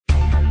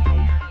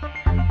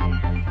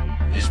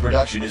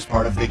production is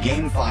part of the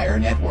GameFire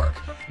Network.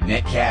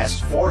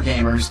 Netcast for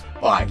gamers,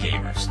 by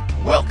gamers.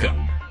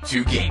 Welcome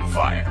to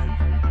GameFire.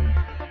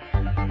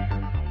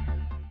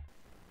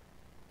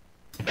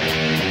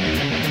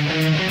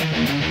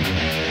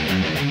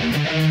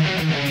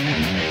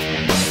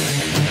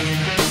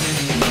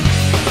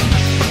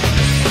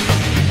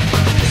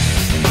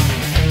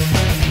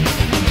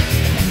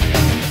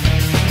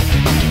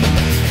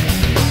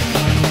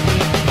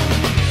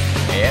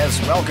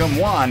 Welcome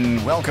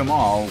one, welcome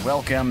all,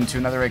 welcome to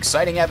another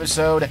exciting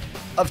episode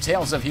of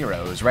Tales of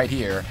Heroes right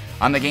here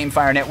on the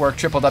GameFire Network,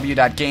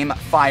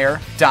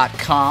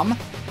 www.gamefire.com.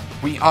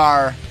 We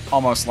are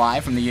almost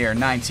live from the year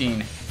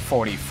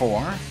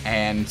 1944,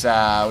 and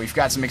we've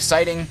got some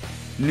exciting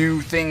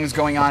new things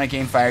going on at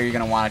GameFire you're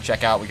going to want to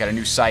check out. We got a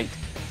new site.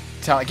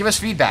 Give us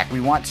feedback.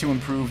 We want to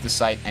improve the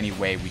site any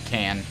way we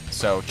can,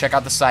 so check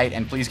out the site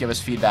and please give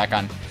us feedback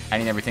on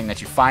any and everything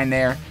that you find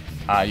there.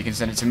 You can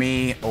send it to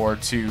me or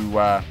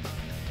to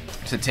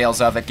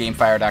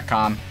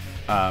talesof@gamefire.com,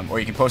 or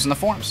you can post in the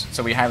forums.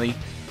 So we highly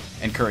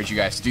encourage you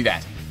guys to do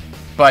that.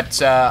 But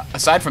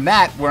aside from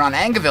that, we're on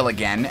Angeville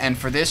again, and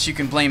for this you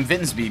can blame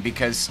Veterancy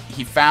because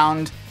he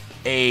found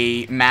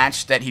a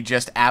match that he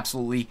just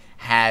absolutely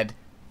had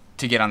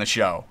to get on the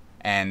show.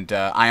 And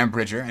I am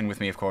Bridger, and with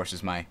me, of course,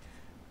 is my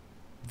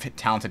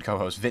talented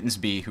co-host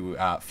Veterancy, who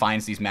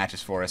finds these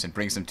matches for us and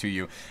brings them to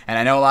you. And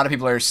I know a lot of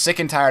people are sick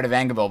and tired of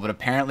Angeville, but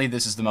apparently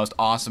this is the most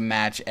awesome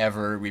match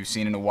ever we've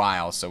seen in a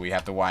while, so we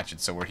have to watch it.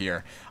 So we're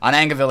here on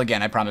Angeville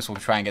again. I promise we'll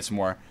try and get some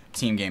more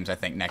team games, I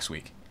think, next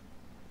week.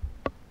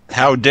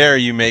 How dare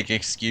you make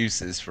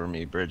excuses for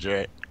me,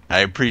 Bridger? I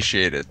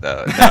appreciate it,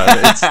 though. No,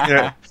 it's,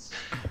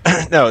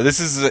 no, this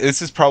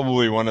is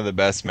probably one of the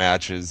best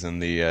matches in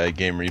the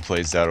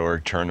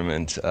GameReplays.org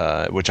tournament,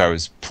 which I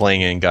was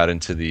playing in. Got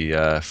into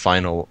the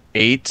final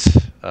 8,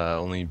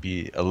 only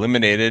be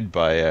eliminated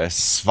by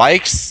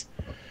Svikes.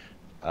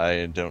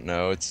 I don't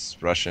know, it's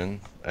Russian.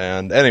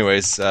 And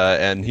anyways,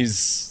 and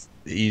he's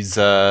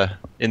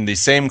in the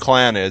same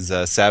clan as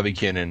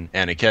Savikin and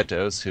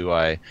Aniketos, who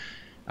I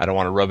don't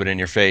want to rub it in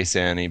your face,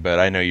 Annie, but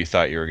I know you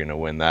thought you were going to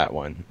win that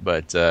one.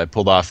 But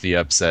pulled off the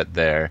upset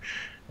there.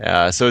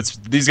 So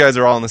these guys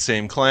are all in the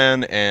same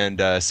clan,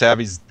 and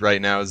Savvy's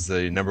right now is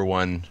the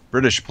 #1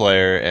 British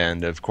player,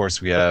 and of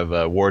course we have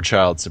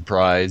Warchild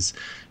Surprise,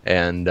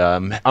 and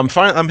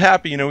I'm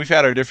happy. You know, we've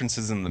had our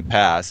differences in the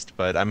past,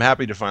 but I'm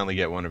happy to finally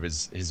get one of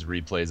his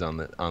replays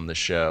on the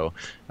show.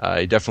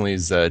 He definitely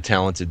is a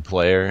talented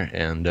player,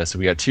 and so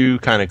we got two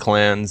kind of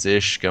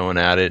clans-ish going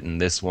at it in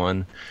this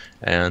one,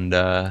 and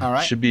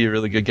should be a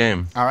really good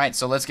game. All right,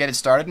 so let's get it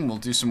started, and we'll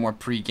do some more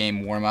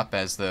pre-game warm-up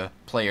as the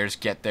players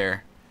get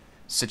their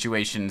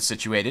situation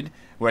situated.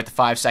 We're at the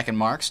 5-second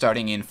mark,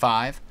 starting in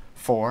 5,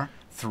 4,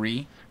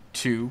 3,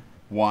 2,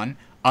 1.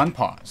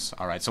 Unpause.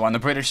 All right. So on the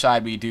British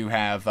side, we do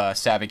have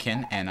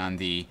Savikin, and on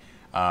the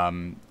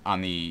Panzer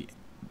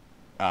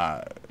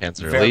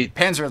Elite.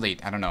 Panzer Elite.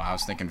 I don't know. I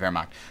was thinking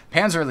Wehrmacht.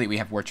 Panzer Elite. We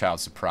have Warchild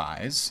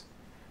Surprise.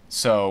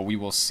 So we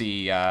will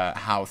see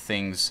how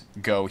things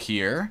go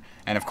here,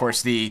 and of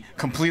course the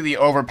completely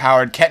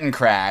overpowered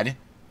Kettenkrad.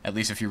 At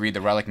least if you read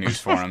the Relic News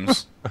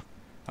forums.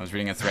 I was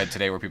reading a thread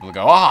today where people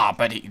go,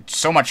 but he's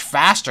so much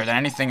faster than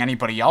anything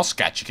anybody else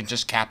gets. You can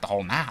just cap the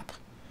whole map.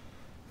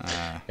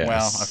 Yes.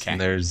 Well, okay. And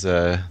there's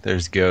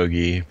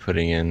Gogi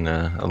putting in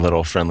a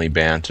little friendly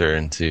banter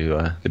into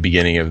the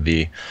beginning of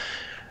the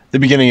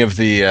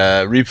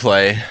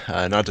replay.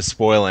 Not to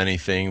spoil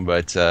anything,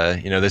 but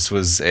this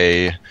was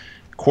a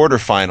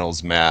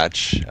quarterfinals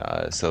match.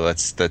 So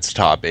that's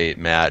top 8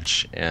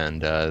 match,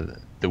 and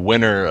the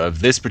winner of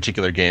this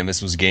particular game, this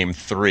was game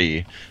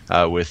 3,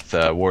 with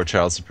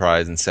Warchild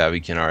Surprise and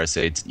Savikin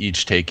RS8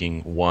 each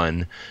taking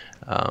 1.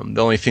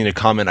 The only thing to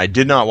comment, I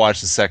did not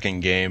watch the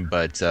second game,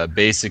 but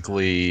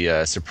basically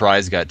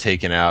Surprise got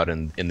taken out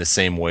in the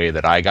same way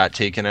that I got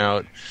taken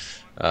out.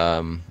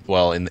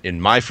 Well, in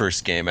my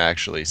first game,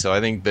 actually. So I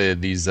think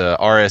these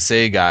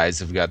RSA guys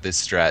have got this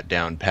strat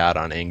down pat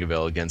on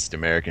Angeville against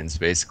Americans.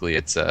 Basically,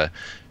 it's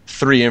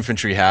 3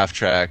 infantry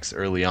half-tracks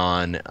early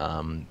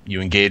on.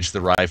 You engage the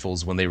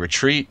rifles. When they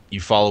retreat,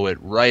 you follow it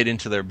right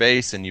into their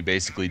base, and you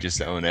basically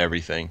just own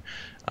everything.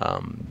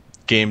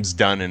 Game's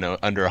done in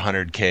under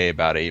 100K,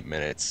 about 8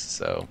 minutes.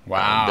 So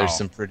wow. There's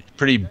some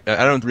pretty.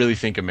 I don't really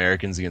think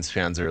Americans against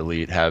Panzer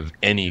Elite have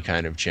any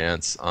kind of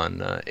chance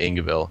on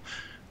Angeville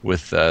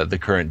with the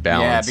current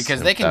balance. Yeah,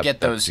 because they can get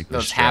those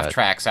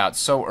half-tracks out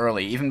so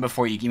early, even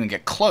before you even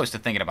get close to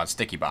thinking about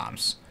sticky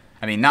bombs.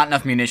 I mean, not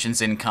enough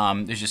munitions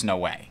income. There's just no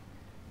way.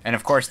 And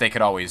of course, they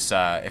could always,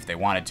 if they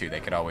wanted to, they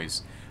could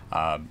always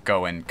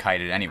go and kite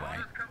it anyway.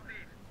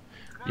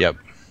 Yep.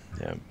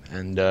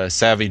 And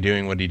Savvy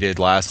doing what he did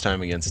last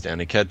time against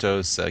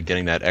Aniketos,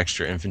 getting that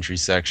extra infantry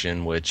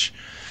section, which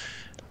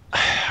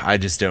I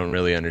just don't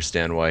really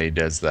understand why he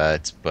does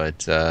that.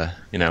 But,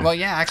 Well,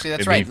 yeah, actually,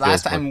 that's right.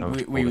 Last time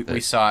we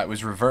saw it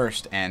was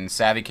reversed, and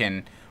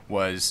Savikin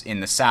was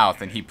in the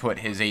south, and he put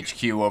his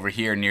HQ over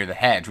here near the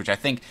hedge, which I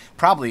think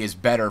probably is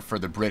better for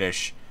the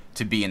British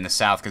to be in the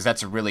south, because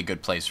that's a really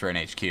good place for an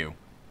HQ.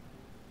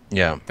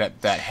 Yeah.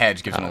 That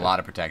hedge gives them a lot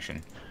of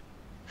protection.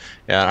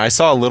 Yeah, I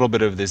saw a little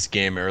bit of this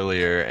game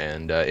earlier,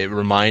 and it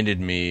reminded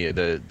me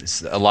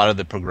a lot of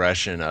the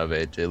progression of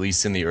it, at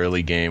least in the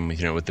early game,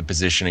 with the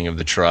positioning of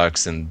the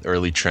trucks and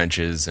early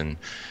trenches and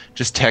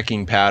just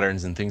teching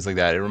patterns and things like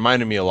that. It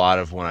reminded me a lot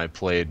of when I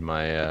played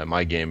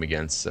my game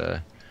against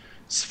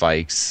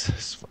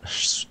Swikes.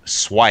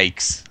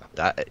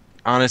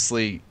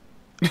 Honestly,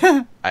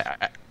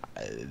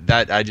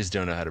 I just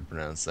don't know how to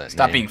pronounce that.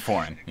 Stop name. being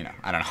foreign.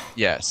 I don't know.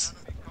 Yes,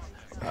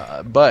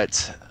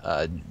 but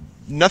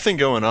nothing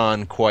going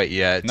on quite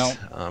yet. No.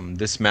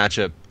 This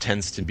matchup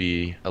tends to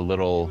be a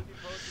little.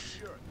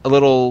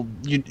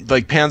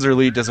 Like Panzer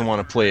Elite doesn't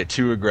want to play it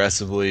too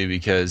aggressively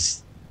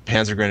because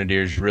Panzer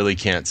Grenadiers really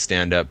can't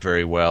stand up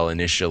very well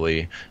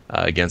initially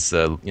against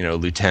the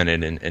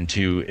lieutenant and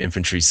 2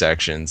 infantry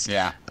sections.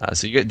 Yeah.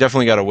 So you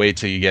definitely got to wait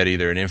till you get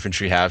either an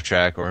infantry half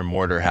track or a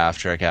mortar half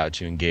track out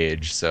to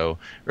engage. So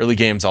early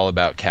game's all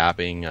about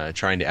capping,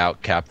 trying to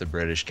out cap the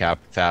British, cap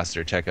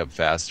faster, tech up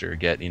faster,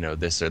 get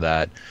this or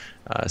that.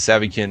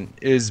 Savikin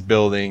is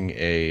building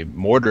a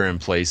mortar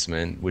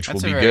emplacement, which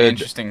will be That's a very good.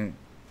 interesting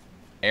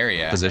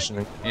area.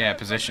 Positioning. Yeah,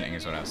 positioning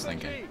is what I was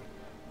thinking.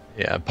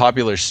 Yeah,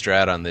 popular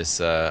strat on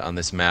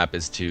this map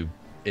is to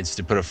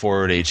put a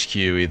forward HQ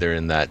either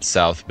in that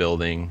south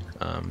building,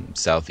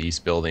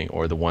 southeast building,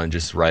 or the one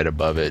just right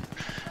above it.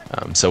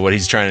 So what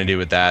he's trying to do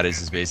with that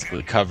is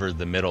basically cover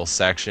the middle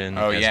section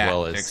as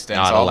well as it extends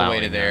not all the allowing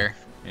way to there.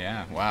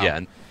 Yeah, wow.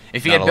 Yeah,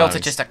 if he not had built it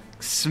allowing- just a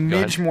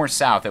smidge more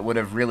south, it would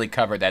have really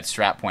covered that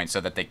strat point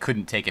so that they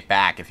couldn't take it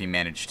back if he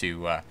managed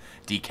to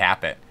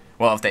decap it.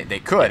 Well, if they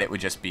could, it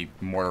would just be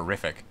more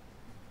horrific.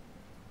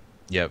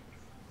 Yep.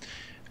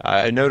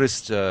 I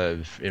noticed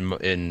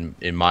in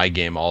my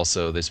game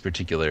also this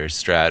particular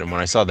strat, and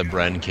when I saw the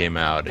Bren came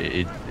out,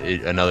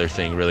 another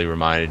thing really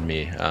reminded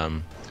me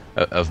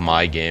of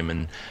my game,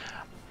 and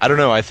I don't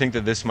know. I think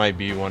that this might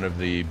be one of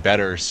the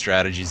better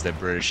strategies that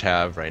British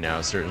have right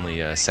now.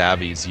 Certainly,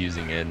 Savvy's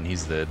using it, and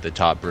he's the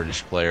top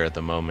British player at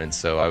the moment.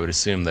 So I would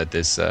assume that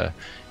this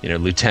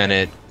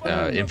lieutenant,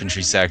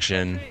 infantry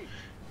section,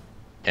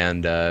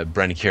 and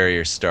Bren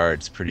carrier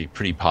start's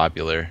pretty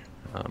popular.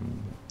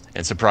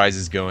 And Surprise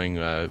is going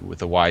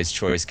with a wise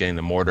choice, getting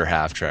the mortar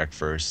half track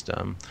first.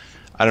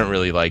 I don't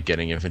really like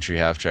getting infantry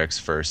half tracks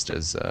first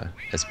as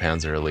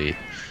Panzer Elite,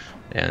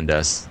 and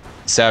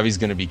Savvy's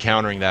going to be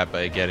countering that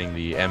by getting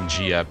the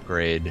MG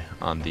upgrade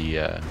on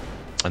the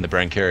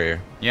Bren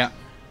carrier. Yeah,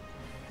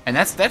 and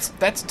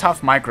that's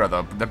tough micro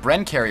though. The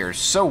Bren carrier is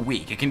so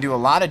weak; it can do a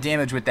lot of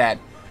damage with that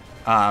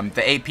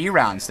the AP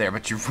rounds there,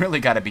 but you've really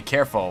got to be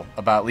careful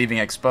about leaving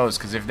it exposed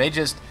because if they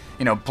just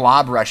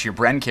blob rush your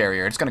Bren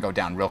carrier, it's going to go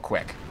down real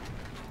quick.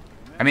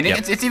 I mean,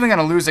 it's even going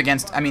to lose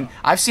against... I mean,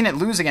 I've seen it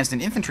lose against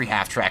an infantry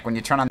half-track when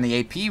you turn on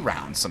the AP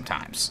rounds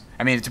sometimes.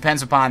 I mean, it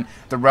depends upon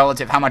the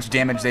relative, how much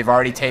damage they've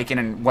already taken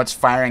and what's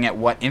firing at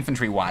what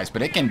infantry-wise,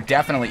 but it can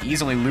definitely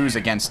easily lose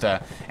against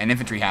an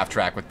infantry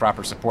half-track with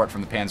proper support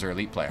from the Panzer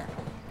Elite player.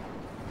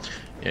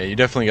 Yeah, you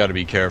definitely got to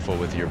be careful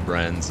with your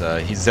Brens.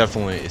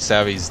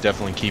 Savvy's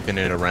definitely keeping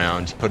it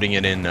around, putting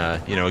it in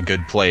a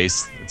good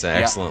place. It's an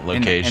excellent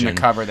location. In the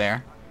cover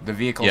there. The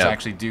vehicles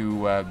actually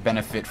do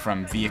benefit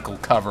from vehicle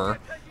cover,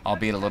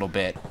 albeit a little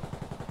bit.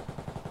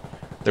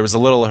 There was a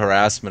little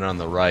harassment on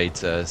the right.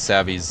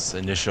 Savvy's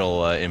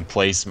initial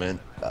emplacement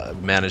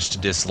managed to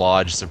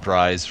dislodge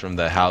Surprise from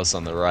the house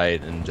on the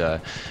right,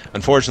 and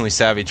unfortunately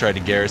Savvy tried to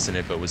garrison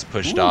it but was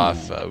pushed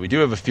off. We do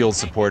have a field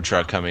support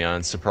truck coming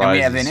on. Surprise. And we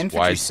have an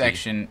infantry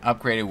section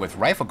upgraded with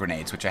rifle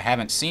grenades, which I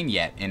haven't seen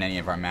yet in any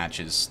of our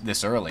matches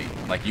this early.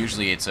 Like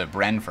usually it's a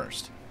Bren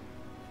first.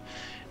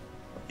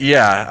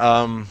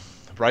 Yeah,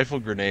 rifle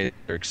grenades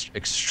are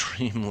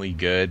extremely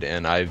good,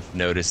 and I've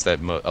noticed that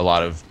a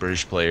lot of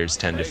British players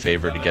tend to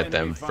favor to get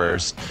them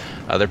first.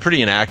 They're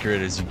pretty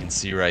inaccurate, as you can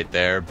see right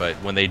there, but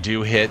when they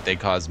do hit, they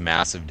cause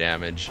massive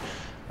damage.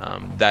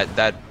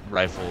 That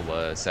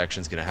rifle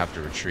section's going to have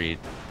to retreat,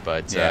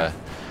 but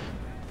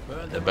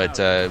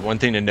one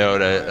thing to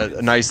note,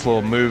 a nice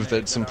little move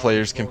that some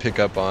players can pick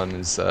up on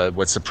is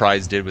what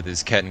Surprise did with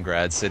his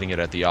Kettengrad, sitting it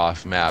at the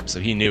off map. So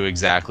he knew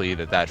exactly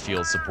that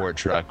field support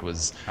truck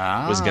was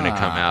going to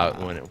come out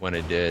when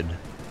it did.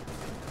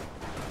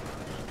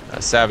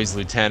 Savvy's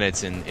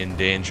lieutenant's in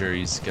danger.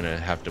 He's going to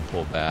have to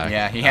pull back.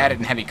 Yeah, he had it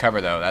in heavy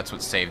cover though. That's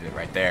what saved it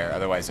right there.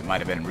 Otherwise, it might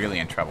have been really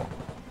in trouble.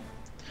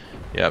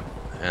 Yep.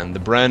 And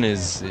the Bren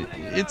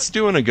it's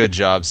doing a good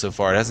job so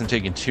far. It hasn't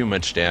taken too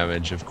much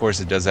damage. Of course,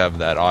 it does have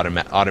that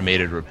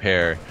automated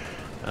repair,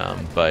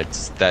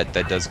 but that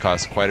does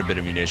cost quite a bit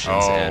of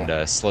munitions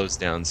and slows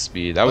down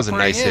speed. That was a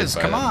nice hit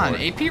by Come on,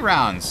 North. AP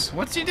rounds.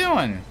 What's he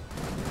doing?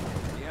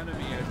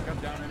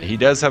 He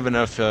does have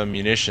enough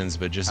munitions,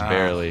 but just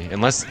barely.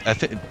 Unless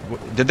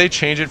did they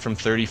change it from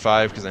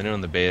 35? Because I know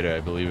in the beta, I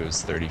believe it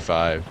was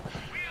 35.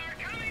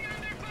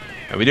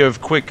 And we do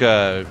have quick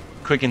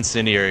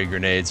incendiary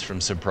grenades from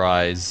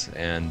Surprise,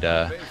 and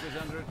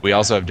we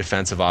also have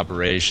defensive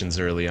operations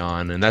early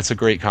on, and that's a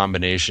great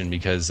combination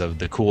because of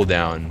the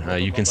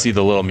cooldown. You can see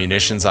the little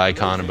munitions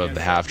icon above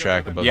the half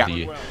track, above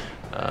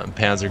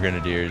Panzer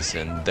Grenadiers,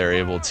 and they're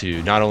able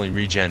to not only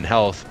regen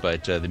health,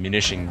 but the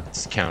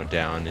munitions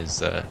countdown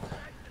is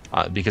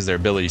because their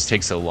abilities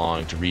take so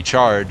long to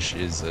recharge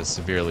is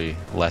severely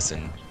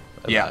lessened.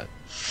 Yeah.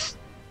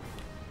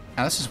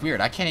 Now this is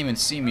weird. I can't even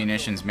see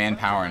munitions,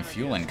 manpower, and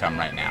fuel income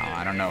right now.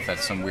 I don't know if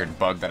that's some weird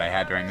bug that I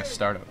had during the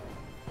startup.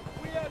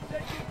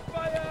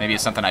 Maybe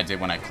it's something I did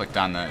when I clicked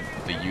on the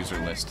user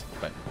list,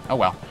 but oh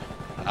well.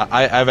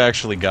 I've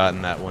actually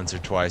gotten that once or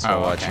twice while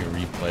okay. watching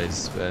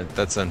replays, but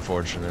that's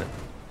unfortunate.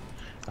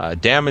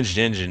 Damaged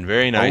engine,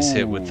 very nice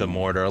hit with the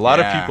mortar. A lot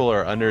of people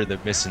are under the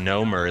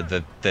misnomer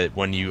that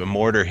when a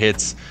mortar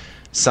hits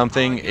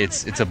something,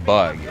 it's a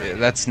bug.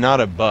 That's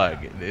not a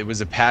bug. It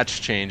was a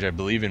patch change, I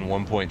believe, in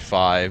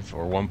 1.5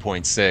 or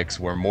 1.6,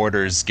 where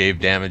mortars gave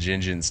damaged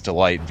engines to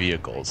light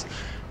vehicles.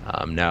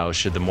 Now,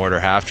 should the mortar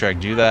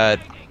half-track do that?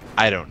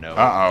 I don't know.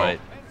 But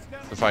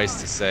suffice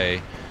to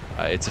say,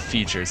 it's a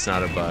feature. It's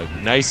not a bug.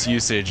 Nice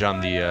usage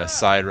on the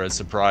side road.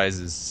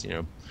 Surprises,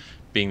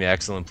 being the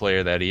excellent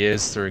player that he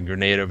is, throwing a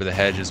grenade over the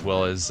hedge, as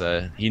well as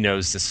he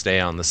knows to stay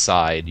on the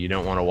side. You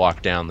don't want to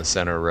walk down the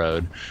center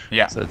road.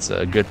 Yeah. So it's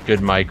a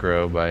good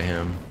micro by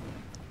him.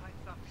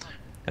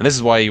 And this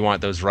is why you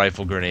want those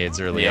rifle grenades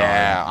early on.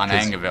 Yeah, on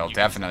Angeville,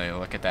 definitely.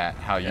 Look at that,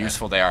 how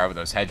useful they are with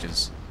those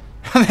hedges.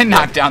 They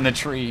knock down the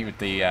tree with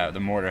the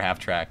mortar half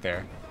track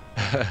there.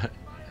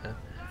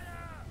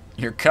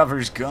 Your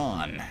cover's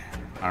gone.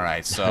 All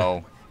right,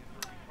 so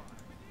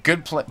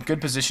good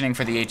positioning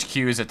for the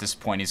HQs at this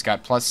point. He's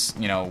got plus,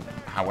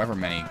 however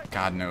many,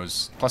 God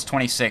knows, plus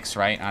 26,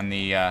 right, on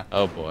the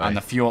on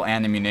the fuel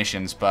and the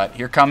munitions. But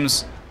here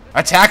comes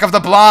attack of the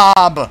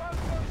blob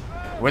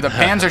with a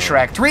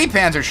Panzerschreck, 3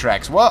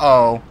 Panzerschrecks.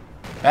 Whoa,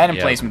 that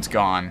emplacement's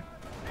gone.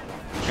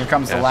 Here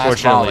comes the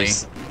last volley.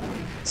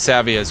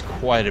 Savvy has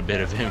quite a bit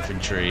of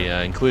infantry,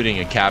 including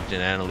a captain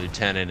and a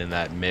lieutenant in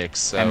that mix.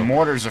 So, and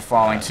mortars are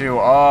falling too.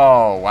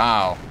 Oh,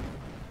 wow.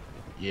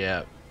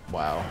 Yeah,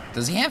 wow.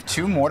 Does he have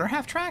 2 mortar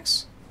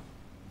half-tracks?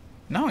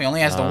 No, he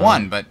only has the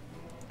 1, but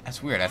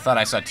that's weird. I thought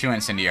I saw 2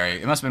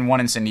 incendiary. It must have been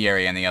 1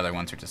 incendiary and the other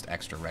ones are just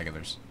extra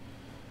regulars.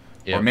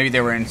 Yep. Or maybe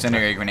they were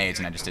incendiary grenades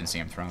and I just didn't see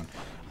them thrown.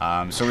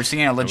 So we're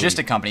seeing a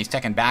logistic company. He's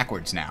teching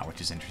backwards now,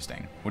 which is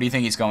interesting. What do you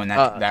think he's going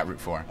that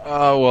route for?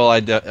 Well,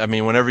 I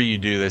mean, whenever you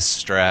do this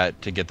strat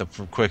to get the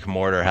quick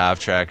mortar half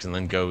tracks and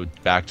then go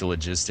back to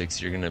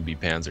logistics, you're going to be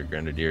Panzer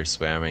Grenadier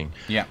spamming.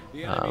 Yeah.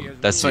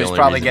 That's so the only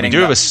probably reason. We do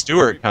have a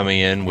Stuart coming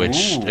in,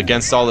 which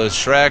against all those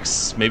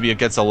Shreks, maybe it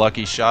gets a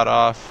lucky shot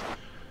off.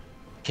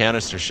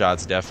 Canister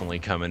shots definitely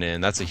coming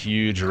in. That's a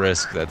huge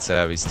risk that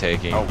Savvy's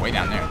taking. Oh, way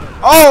down there.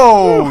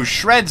 Oh,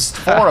 shreds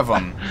 4 of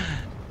them.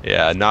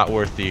 Yeah, not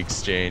worth the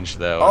exchange,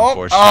 though,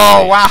 unfortunately.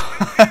 Oh, wow.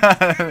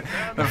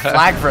 The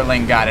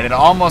Flagverling got it. It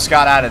almost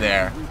got out of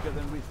there.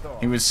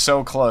 He was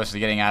so close to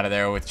getting out of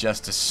there with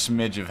just a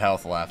smidge of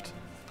health left.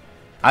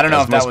 I don't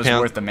know if that was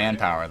worth the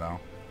manpower, though.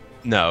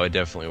 No, it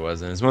definitely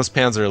wasn't. As most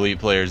Panzer Elite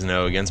players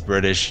know, against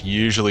British,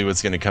 usually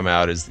what's going to come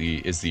out is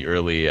the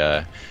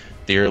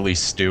early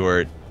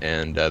Stuart,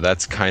 and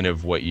that's kind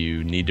of what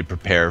you need to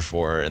prepare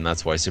for, and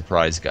that's why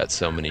Surprise got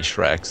so many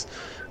Shreks.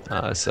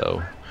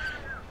 So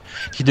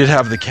he did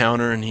have the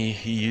counter, and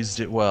he used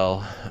it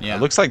well. Yeah.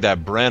 It looks like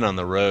that Bren on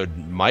the road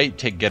might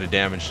get a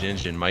damaged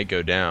engine, might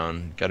go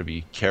down. Got to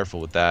be careful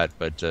with that,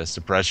 but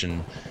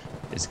suppression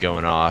is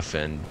going off,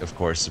 and of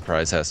course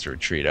Surprise has to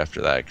retreat after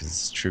that because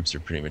his troops are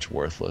pretty much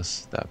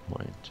worthless at that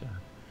point.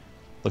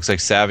 Looks like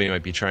Savvy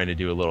might be trying to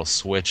do a little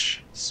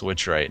switch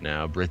right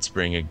now.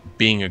 Brits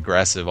being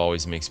aggressive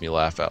always makes me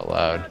laugh out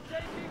loud,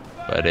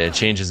 but it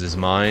changes his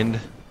mind.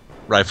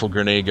 Rifle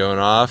grenade going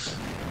off.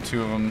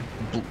 2 of them.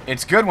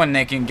 It's good when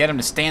they can get him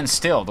to stand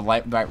still. The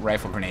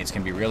rifle grenades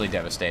can be really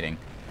devastating.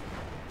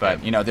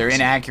 But, they're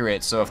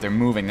inaccurate, so if they're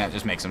moving, that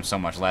just makes them so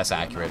much less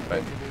accurate.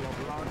 But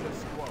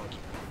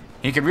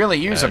he could really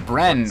use a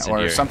Bren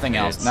or something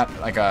else. Not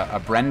like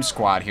a Bren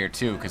squad here,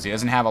 too, because he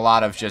doesn't have a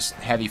lot of just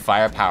heavy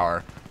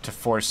firepower to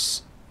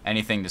force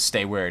anything to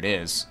stay where it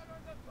is.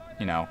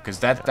 Because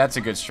that's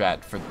a good strat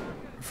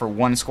for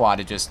one squad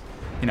to just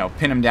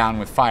pin him down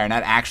with fire.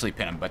 Not actually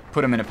pin him, but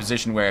put him in a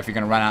position where if you're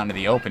going to run out into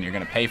the open, you're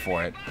going to pay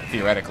for it,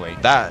 theoretically.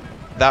 That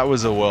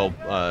was a well,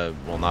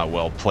 not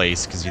well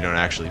placed because you don't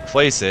actually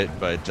place it,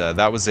 but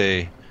that was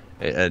a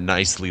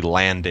nicely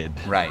landed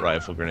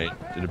rifle grenade.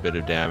 Did a bit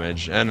of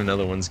damage, and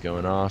another one's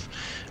going off.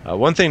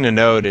 One thing to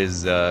note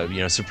is,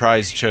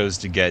 Surprise chose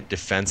to get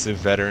defensive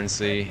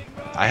veterancy.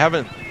 I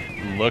haven't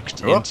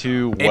looked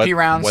into what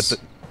the...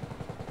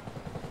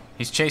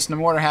 He's chasing the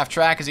mortar half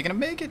track. Is he going to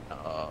make it?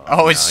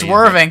 Oh, he's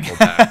swerving.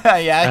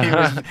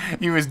 Yeah,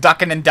 he was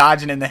ducking and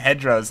dodging in the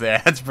hedgerows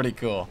there. That's pretty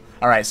cool.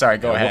 All right, sorry,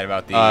 go ahead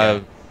about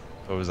the...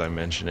 what was I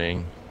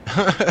mentioning?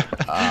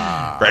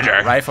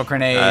 Rifle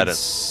grenades,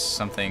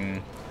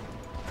 something...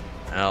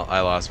 Well, I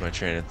lost my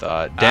train of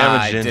thought.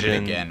 Damaged engine. I did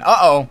it again.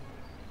 Uh-oh.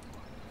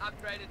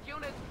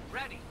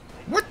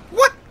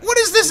 What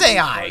is this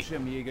AI?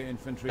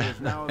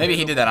 Maybe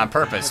he did that on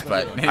purpose,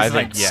 but he's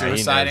like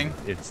suiciding.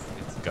 It's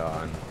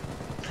gone.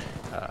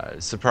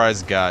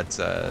 Surprise got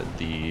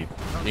the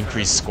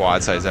increased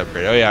squad size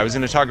upgrade. Oh yeah, I was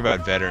going to talk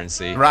about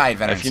Veterancy. Right,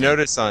 Veterancy. If you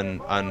notice on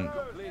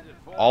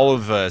all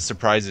of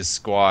Surprise's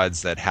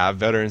squads that have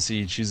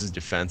Veterancy, he chooses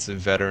defensive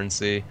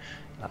Veterancy.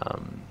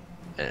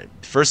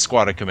 First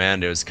squad of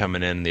Commandos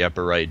coming in the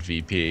upper right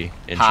VP.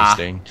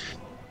 Interesting.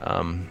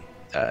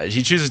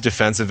 He chooses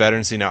defensive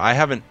Veterancy. Now, I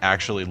haven't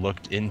actually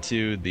looked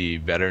into the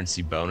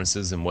Veterancy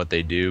bonuses and what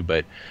they do,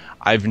 but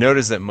I've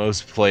noticed that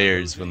most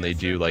players, when they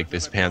do like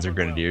this Panzer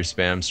Grenadier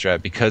spam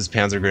strat, because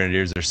Panzer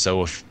Grenadiers are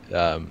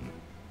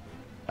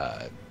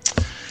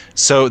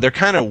so they're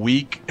kind of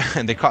weak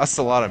and they cost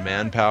a lot of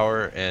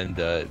manpower,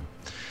 and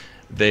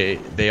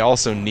they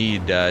also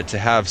need to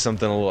have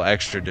something a little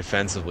extra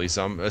defensively.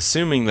 So I'm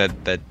assuming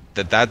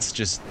that's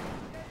just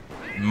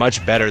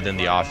much better than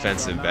the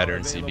offensive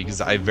Veterancy, because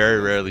I very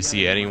rarely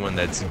see anyone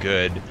that's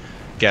good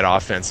get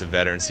offensive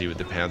Veterancy with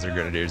the Panzer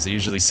Grenadiers. They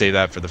usually say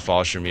that for the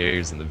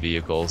Fallschirmjägers and the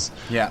vehicles.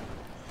 Yeah.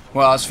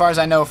 Well, as far as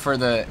I know, for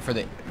the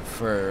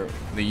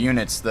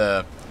units,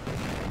 the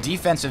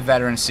defensive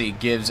Veterancy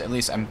gives, at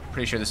least I'm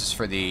pretty sure this is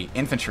for the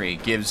infantry,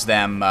 gives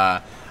them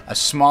a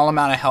small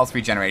amount of health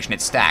regeneration.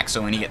 It stacks,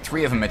 so when you get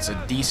 3 of them, it's a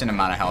decent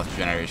amount of health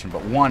regeneration,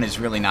 but 1 is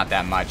really not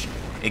that much.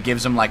 It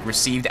gives them like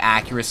received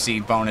accuracy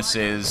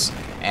bonuses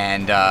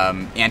and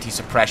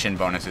anti-suppression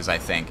bonuses, I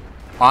think.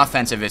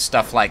 Offensive is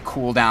stuff like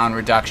cooldown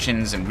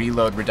reductions and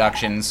reload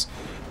reductions.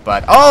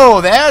 But,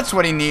 oh, that's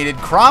what he needed.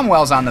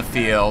 Cromwell's on the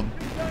field.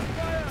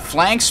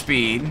 Flank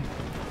speed.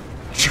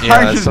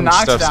 Charges, some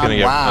knocks stuff's down. gonna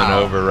get Wow.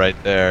 run over right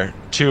there.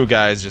 2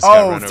 guys just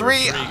got run over.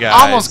 3 3 guys.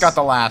 almost got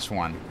the last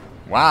one.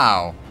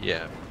 Wow.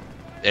 Yeah.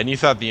 And you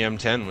thought the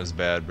M10 was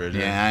bad,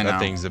 Bridget. Yeah, I know.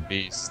 That thing's a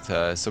beast.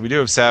 So we do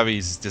have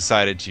Savvy's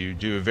decided to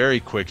do a very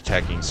quick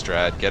teching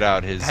strat, get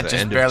out his That just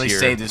end barely of tier.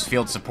 saved his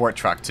field support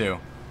truck, too.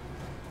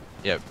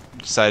 Yep,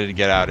 decided to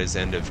get out his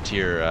end of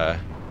tier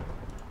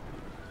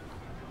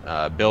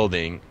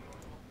building.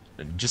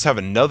 And just have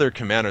another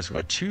commando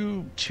squad.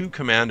 Two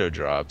commando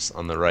drops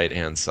on the right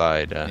hand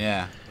side.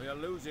 Yeah.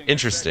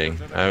 Interesting.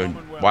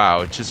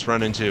 Wow, it just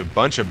run into a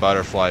bunch of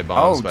butterfly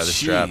bombs Oh, by the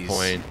strat jeez.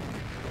 point.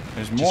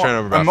 There's Just more. ran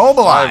over about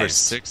Immobilized. 5 or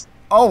 6.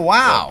 Oh,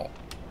 wow.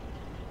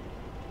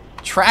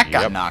 Track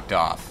got Yep. knocked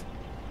off.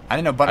 I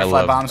didn't know butterfly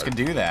love bombs that.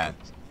 could do that.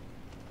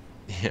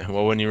 Yeah,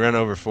 well, when you run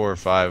over 4 or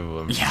 5 of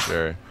them, Yeah. for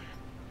sure.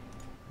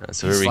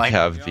 So He's here we like-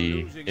 have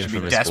the Should be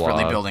infamous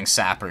desperately blob. building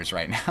sappers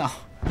right now.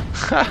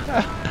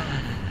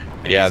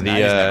 Yeah, he's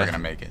never gonna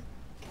make it.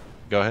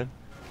 Go ahead.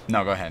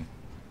 No, go ahead.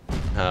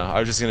 I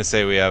was just gonna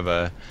say we have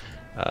a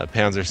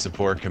Panzer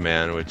support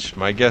command, which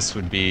my guess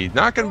would be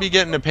not gonna be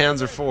getting a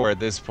Panzer IV at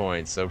this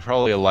point, so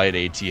probably a light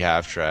AT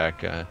half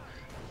track.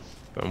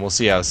 But we'll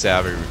see how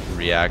Savvy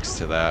reacts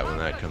to that when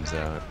that comes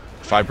out.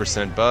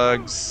 5%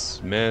 bugs,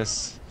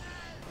 miss.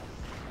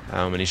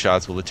 How many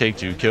shots will it take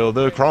to kill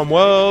the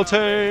Cromwell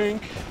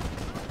tank?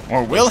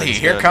 Or will he? Nothing's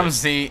Here gonna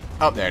comes the...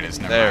 Oh, there it is.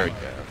 Never There we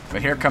mind. go.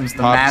 But here comes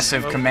the Pop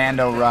massive smoke.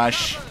 commando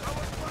rush.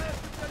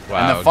 Wow,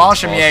 And the good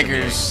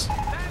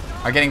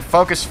Fallschirmjägers are getting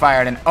focus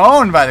fired and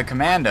owned by the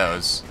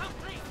commandos.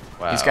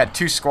 Wow. He's got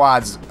 2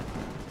 squads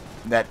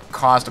that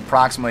cost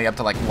approximately up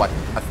to, like, what,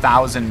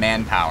 1,000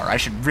 manpower. I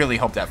should really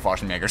hope that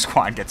Fallschirmjäger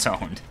squad gets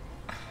owned.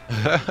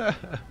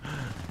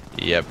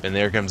 Yep, and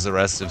there comes the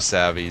rest of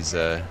Savvy's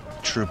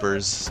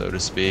troopers, so to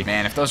speak.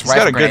 Man, if those He's got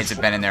rifle a good grenades had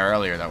been in there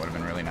earlier, that would have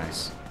been really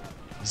nice.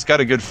 He's got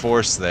a good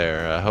force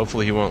there.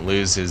 Hopefully he won't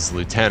lose his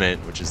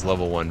lieutenant, which is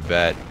level 1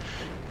 vet.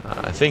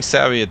 I think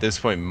Savvy at this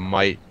point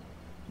might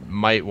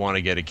want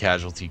to get a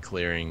casualty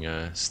clearing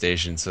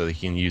station so that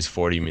he can use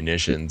 40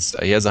 munitions.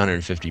 He has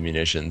 150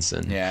 munitions,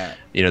 and Yeah.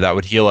 that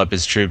would heal up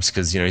his troops,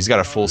 because he's got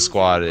a full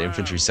squad,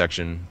 infantry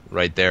section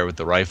right there with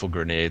the rifle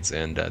grenades,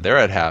 and they're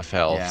at half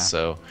health. Yeah.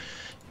 So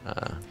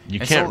you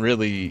And can't so-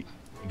 really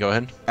go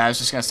ahead. I was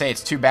just going to say,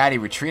 it's too bad he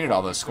retreated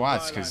all those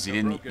squads because he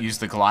didn't use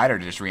the glider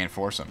to just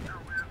reinforce them.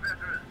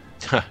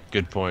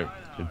 Good point.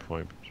 Good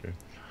point. Sure.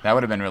 That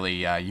would have been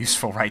really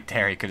useful right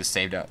there. He could have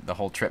saved the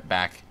whole trip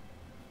back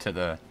to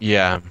the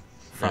Yeah.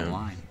 front Yeah.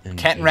 line. And-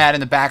 Kettenrad in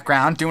the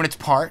background doing its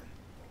part.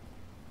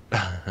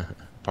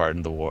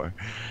 Pardon the war.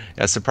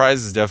 Yeah,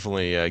 Surprise is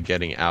definitely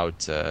getting out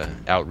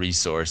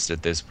resourced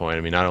at this point.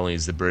 I mean, not only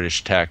is the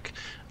British tech,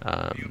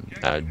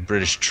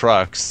 British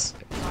trucks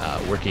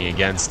working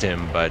against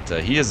him, but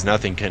he has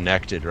nothing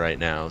connected right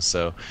now.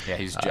 So Yeah,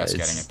 he's just getting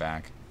it's it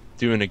back.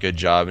 doing a good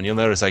job. And you'll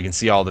notice I can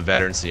see all the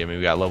Veterancy. I mean,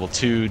 we got level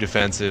 2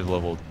 defensive,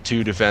 level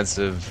 2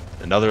 defensive,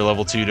 another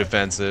level 2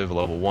 defensive,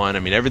 level 1. I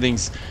mean,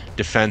 everything's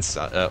defense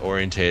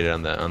orientated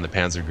on the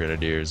Panzer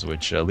Grenadiers,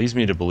 which leads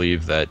me to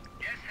believe that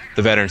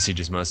the Veterancy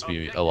just must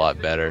be a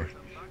lot better.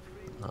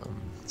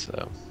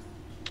 So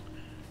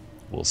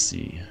we'll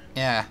see.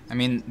 Yeah, I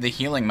mean, the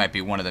healing might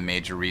be one of the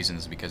major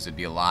reasons because it'd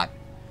be a lot,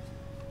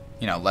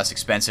 less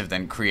expensive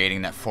than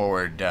creating that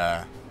forward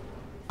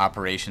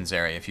operations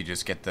area if you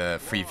just get the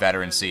free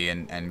Veterancy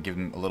and give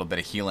them a little bit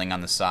of healing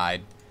on the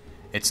side.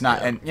 It's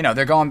not, and you know,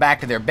 they're going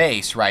back to their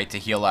base, right, to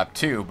heal up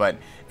too, but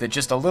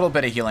just a little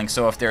bit of healing,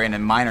 so if they're in a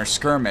minor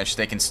skirmish,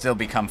 they can still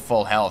become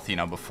full health, you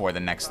know, before the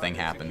next thing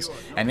happens.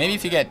 And maybe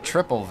if you get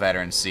triple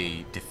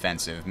Veterancy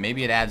defensive,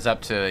 maybe it adds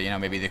up to, you know,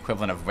 maybe the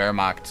equivalent of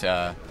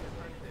Wehrmacht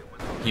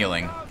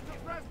healing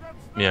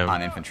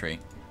on infantry.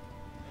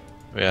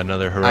 Yeah,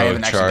 another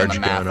heroic charge done the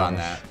math going on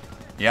that.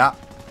 Yeah.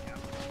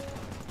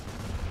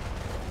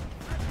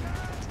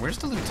 Where's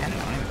the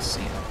lieutenant? I don't even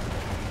see him.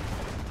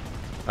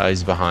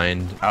 He's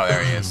behind. Oh,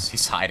 there he is.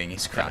 He's hiding.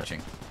 He's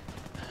crouching.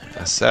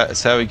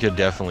 Savvy could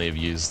definitely have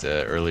used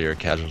the earlier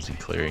casualty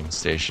clearing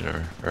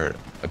station, or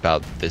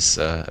about this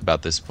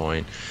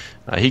point.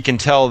 He can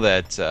tell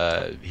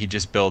that he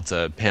just built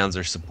a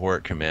Panzer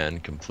support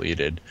command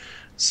completed,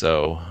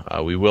 so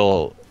we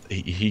will.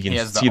 He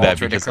can see that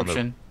because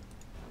on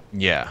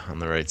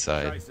the right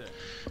side.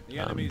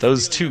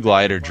 Those 2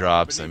 glider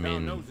drops. I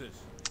mean,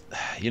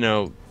 you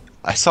know,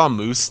 I saw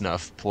Moose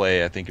Snuff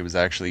play. I think it was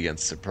actually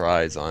against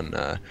Surprise on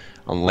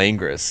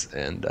Langris,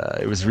 and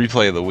it was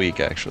replay of the week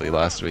actually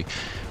last week.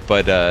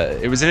 But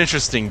it was an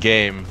interesting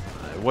game.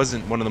 It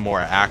wasn't one of the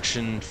more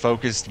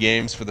action-focused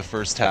games for the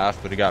first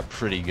half, but it got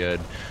pretty good.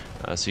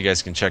 So you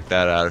guys can check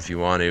that out if you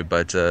want to.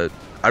 But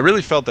I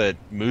really felt that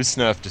Moose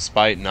Snuff,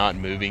 despite not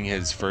moving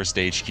his first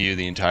HQ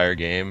the entire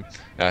game,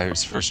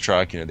 his first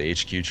truck, you know, the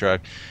HQ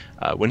truck.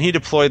 When he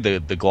deployed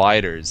the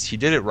gliders, he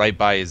did it right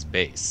by his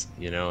base,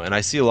 you know, and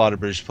I see a lot of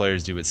British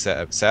players do what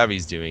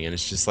Savvy's doing, and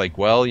it's just like,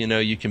 well, you know,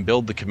 you can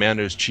build the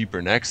commandos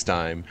cheaper next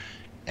time,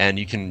 and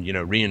you can, you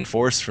know,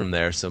 reinforce from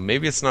there, so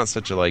maybe it's not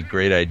such a,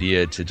 great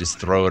idea to just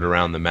throw it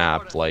around the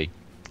map like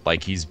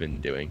he's been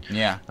doing.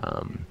 Yeah.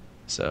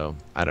 So,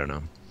 I don't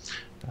know.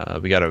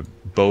 We got a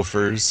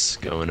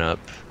Bofors going up.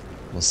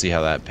 We'll see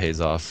how that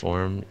pays off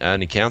for him,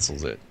 and he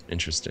cancels it.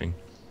 Interesting.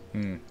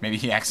 Maybe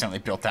he accidentally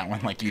built that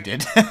one like you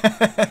did.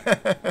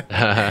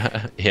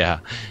 Yeah,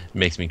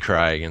 makes me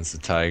cry against the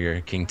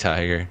Tiger, King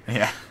Tiger.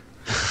 Yeah.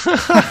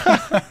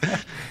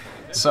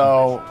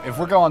 So if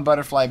we're going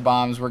butterfly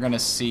bombs, we're gonna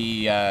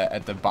see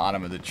at the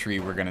bottom of the tree,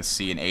 we're gonna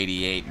see an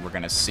 88. We're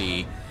gonna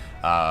see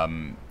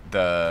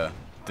the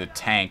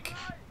tank.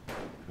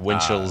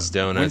 Winchell's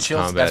Donuts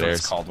Combat Air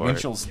Support.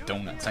 Winchell's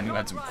Donuts. I knew it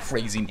had some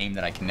crazy name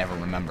that I can never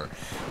remember.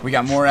 We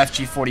got more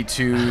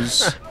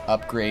FG-42s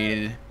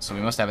upgraded, so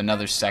we must have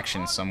another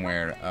section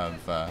somewhere of...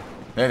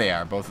 there they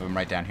are, both of them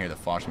right down here, the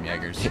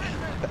Fallschirmjägers. Yeah,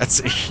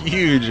 that's a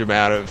huge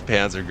amount of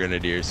Panzer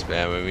Grenadier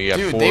spam. I mean, we got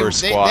Dude, 4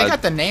 squads. They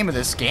got the name of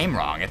this game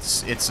wrong.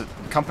 It's a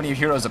Company of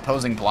Heroes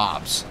Opposing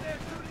Blobs.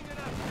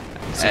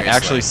 Seriously.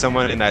 Actually,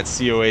 someone in that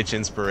COH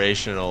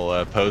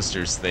inspirational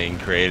posters thing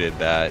created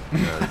that.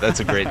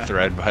 That's a great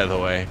thread, by the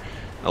way.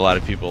 A lot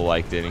of people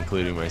liked it,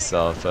 including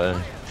myself.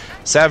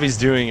 Savvy's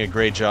doing a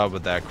great job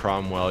with that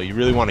Cromwell. You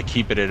really want to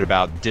keep it at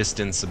about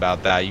distance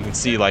about that. You can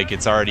see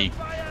it's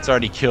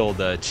already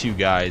killed 2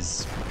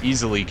 guys.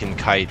 Easily can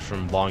kite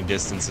from long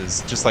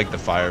distances, just like the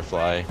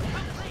Firefly.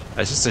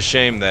 It's just a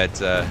shame that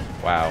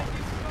wow.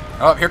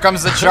 Oh, here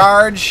comes the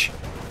charge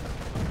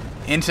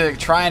into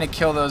trying to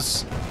kill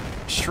those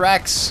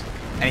Shreks,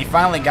 and he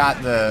finally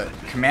got the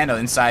commando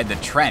inside the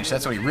trench.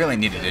 That's what he really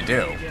needed to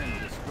do.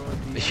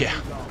 Yeah.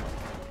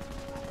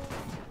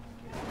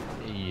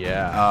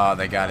 Yeah. Oh,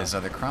 they got his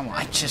other Cromwell.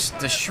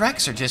 The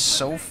Shreks are just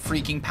so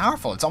freaking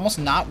powerful. It's almost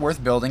not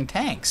worth building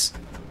tanks.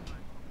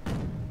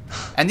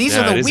 And these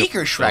are the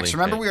weaker Shreks.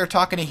 Remember we were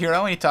talking to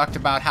Hero, and he talked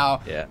about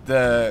how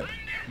the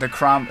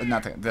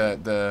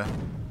Wehrmacht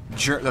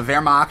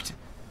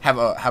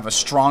have a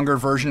stronger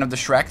version of the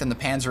Shrek than the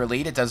Panzer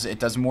Elite. It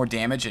does more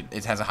damage.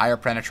 It has a higher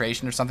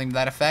penetration or something to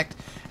that effect.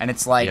 And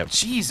it's like,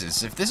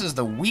 Jesus, if this is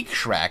the weak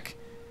Shrek,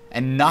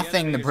 and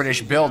nothing the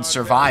British build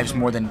survives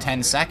more than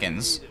 10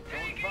 seconds,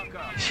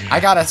 I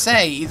gotta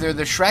say, either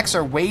the Shreks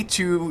are way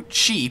too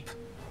cheap,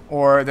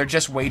 or they're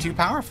just way too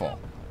powerful.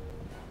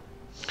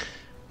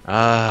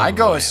 I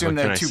assume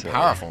they're too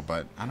powerful,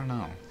 but I don't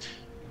know.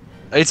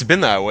 It's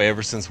been that way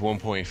ever since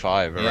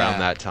 1.5, around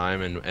that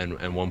time, and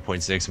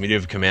 1.6. We do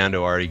have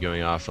Commando already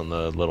going off on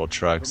the little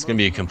truck. It's going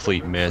to be a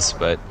complete miss,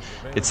 but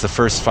it's the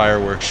first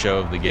fireworks show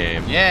of the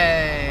game.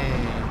 Yay!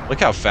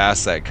 Look how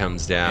fast that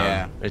comes down.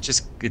 Yeah.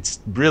 It's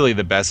really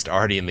the best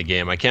arty in the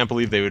game. I can't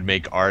believe they would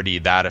make arty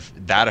that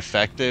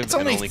effective. It's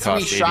only 3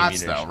 cost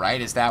shots, though,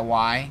 right? Is that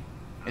why?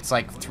 It's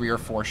like 3 or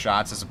 4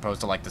 shots as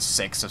opposed to like the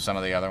 6 of some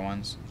of the other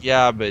ones.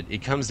 Yeah, but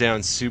it comes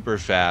down super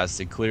fast.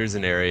 It clears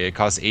an area. It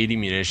costs 80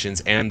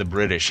 munitions, and the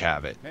British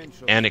have it.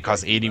 And it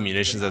costs 80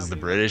 munitions as the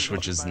British,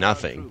 which is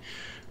nothing.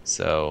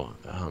 So,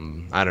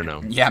 I don't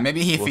know. Yeah,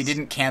 maybe if he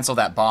didn't cancel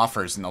that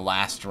Bofors in the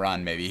last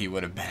run, maybe he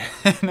would have been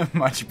in a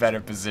much better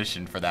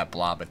position for that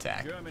blob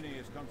attack.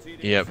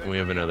 Yep, we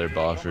have another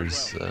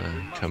Bofors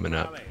coming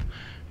up.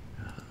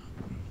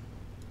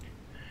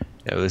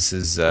 Yeah, this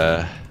is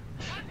an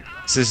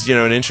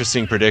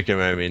interesting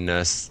predicament. I mean,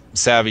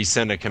 Savvy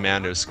sent a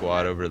commando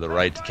squad over to the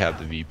right to cap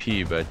the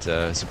VP, but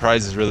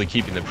Surprise is really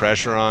keeping the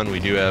pressure on.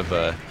 We do have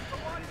the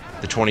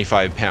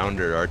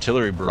 25-pounder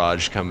artillery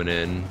barrage coming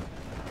in.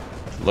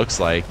 Looks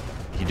like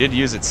he did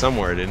use it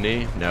somewhere, didn't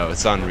he? No,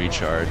 it's on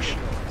recharge.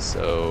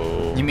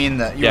 So You mean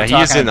the? yeah, he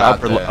is in the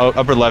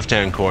upper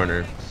left-hand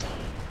corner.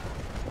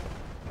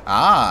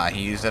 Ah,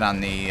 he used it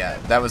on the.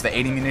 That was the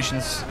 80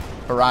 munitions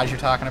barrage you're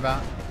talking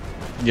about.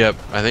 Yep,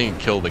 I think it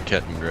killed the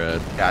Kettengrad.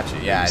 Gotcha.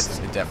 Yeah,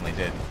 it definitely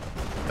did.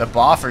 The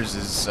Boffers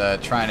is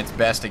trying its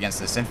best against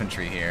this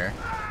infantry here.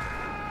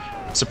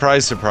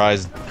 Surprise,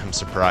 surprise. I'm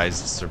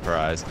surprised.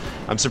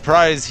 I'm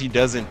surprised he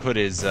doesn't put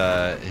his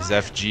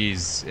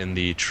FGs in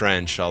the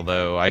trench,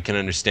 although I can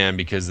understand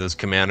because those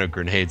commando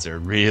grenades are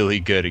really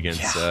good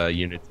against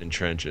units in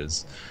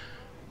trenches.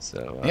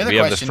 So the other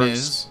question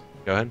is,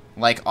 go ahead.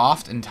 Like,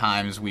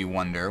 oftentimes we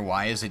wonder,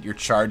 why is it you're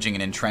charging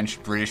an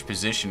entrenched British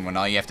position when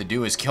all you have to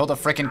do is kill the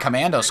frickin'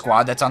 commando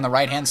squad that's on the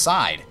right-hand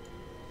side?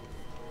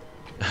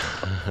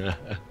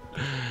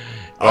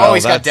 Well,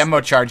 he's got demo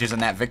charges on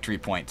that victory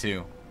point,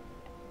 too.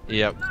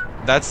 Yep,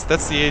 that's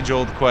the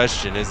age-old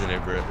question, isn't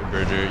it,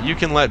 Bridger? You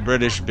can let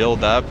British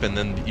build up, and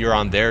then you're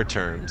on their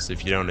terms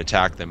if you don't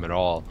attack them at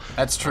all.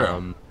 That's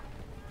true.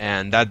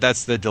 And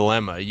that's the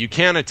dilemma. You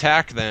can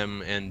attack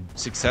them and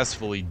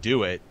successfully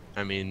do it.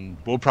 I mean,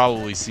 we'll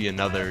probably see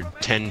another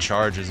 10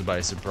 charges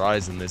by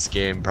surprise in this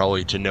game,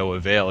 probably to no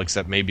avail,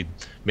 except maybe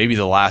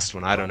the last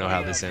one. I don't know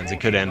how this ends. It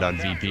could end on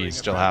VPs,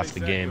 still half the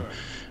game.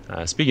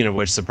 Speaking of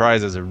which,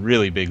 Surprise has a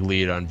really big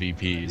lead on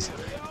VPs.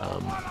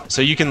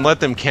 So you can let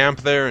them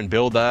camp there and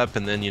build up,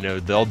 and then, you know,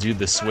 they'll do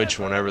the switch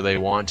whenever they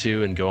want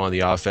to and go on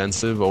the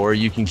offensive, or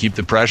you can keep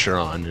the pressure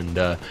on.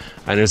 And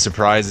I know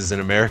Surprise is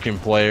an American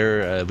player,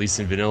 at least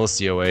in vanilla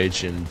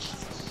COH, and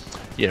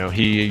you know,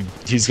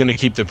 he's going to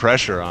keep the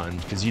pressure on,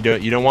 because you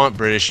don't want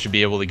British to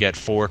be able to get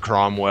 4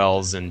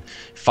 Cromwells and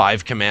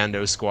 5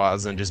 commando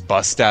squads and just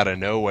bust out of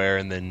nowhere,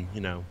 and then, you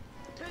know,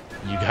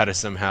 you got to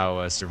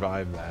somehow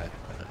survive that.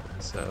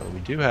 So we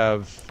do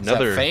have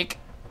another. Is that fake?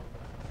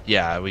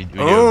 Yeah, we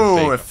do.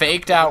 Ooh, it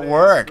faked out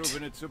worked.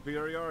 Or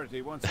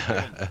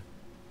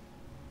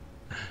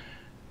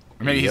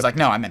maybe he's like,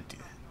 no, I meant to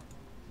do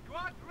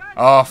that.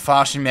 Oh,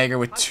 Fauschenmager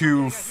with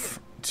two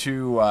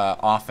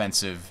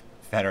offensive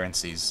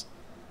veterancies.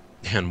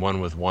 And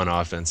one with 1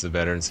 offensive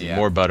veterancy. Yeah.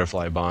 More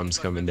butterfly bombs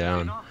coming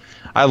down.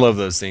 I love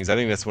those things. I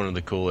think that's one of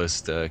the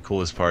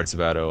coolest parts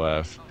about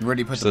OF. Where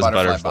do you put Just the those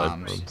butterfly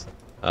bombs?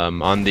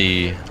 On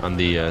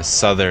the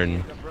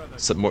southern,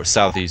 more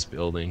southeast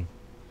building.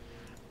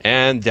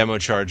 And demo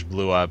charge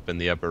blew up in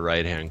the upper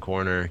right-hand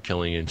corner,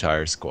 killing an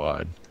entire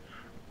squad.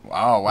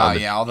 Oh, wow,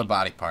 yeah, all the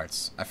body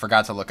parts. I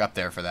forgot to look up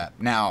there for that.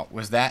 Now,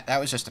 that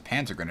was just a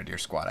Panzer Grenadier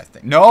squad, I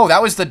think. No,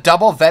 that was the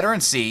double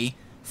veterancy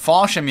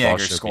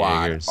Fallschirmjäger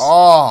squad.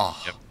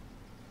 Oh. Yep.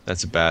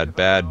 That's a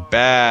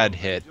bad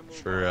hit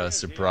for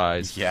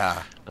Surprise.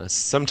 Yeah.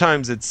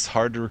 Sometimes it's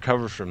hard to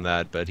recover from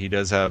that, but he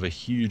does have a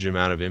huge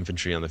amount of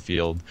infantry on the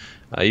field,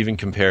 even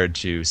compared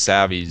to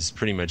Savvy's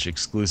pretty much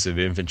exclusive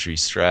infantry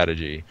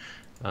strategy.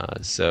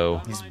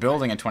 So he's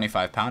building a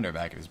 25-pounder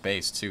back at his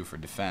base too for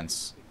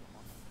defense.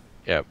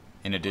 Yep.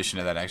 In addition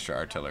to that extra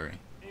artillery.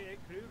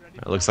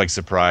 It looks like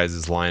Surprise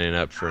is lining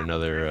up for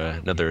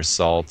another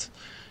assault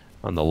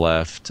on the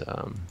left.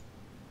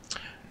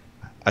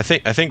 I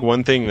think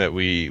one thing that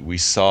we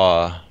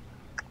saw,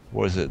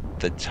 was it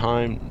the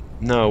time?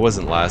 No, it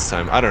wasn't last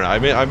time. I don't know. I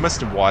mean, I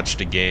must have watched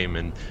a game,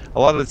 and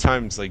a lot of the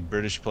times, like,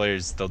 British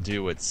players, they'll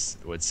do what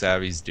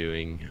Savvy's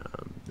doing,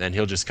 and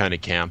he'll just kind of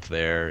camp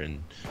there,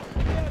 and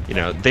you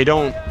know, they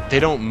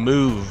don't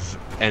move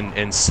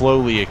and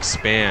slowly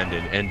expand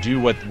and do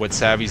what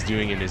Savvy's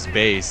doing in his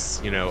base.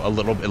 You know, a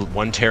little bit,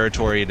 one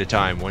territory at a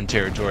time.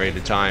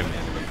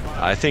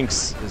 I think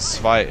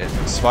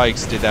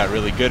Spikes did that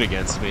really good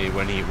against me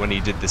when he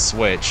did the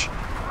switch.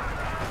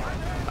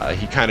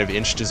 He kind of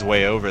inched his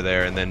way over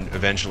there and then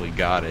eventually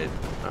got it.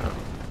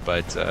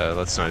 But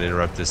let's not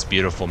interrupt this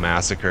beautiful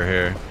massacre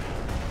here.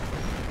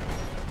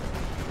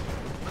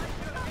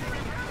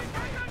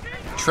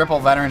 Triple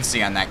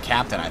veterancy on that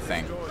captain, I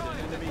think.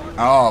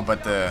 Oh,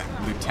 but the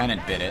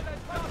lieutenant bit it.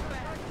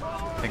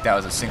 I think that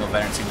was a single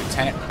veterancy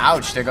lieutenant.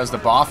 Ouch, there goes the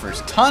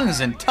Boffers. Tons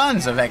and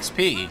tons of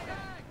XP.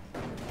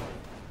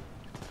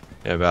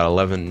 Yeah, about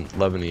 11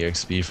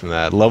 EXP from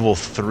that. Level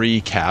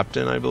 3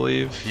 captain, I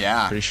believe.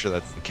 Yeah. Pretty sure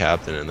that's the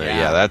captain in there.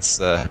 Yeah, that's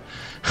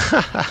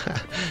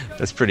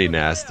that's pretty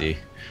nasty.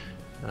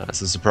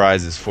 So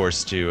Surprise is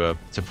forced to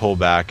pull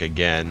back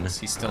again.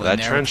 That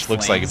trench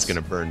looks like it's going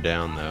to burn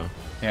down, though.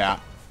 Yeah.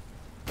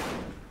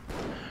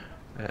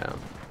 Yeah.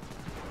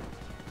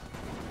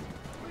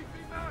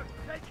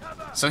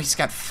 So he's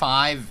got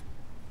 5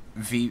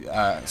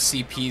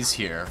 CPs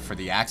here for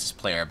the Axis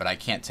player, but I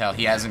can't tell.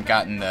 He hasn't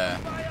gotten the...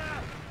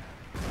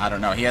 I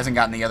don't know. He hasn't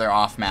gotten the other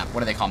off-map.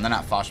 What do they call them? They're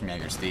not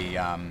Fallschirmjägers.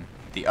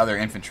 The other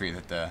infantry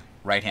that the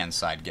right-hand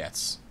side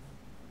gets.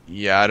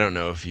 Yeah, I don't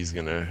know if he's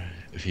gonna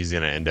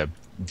end up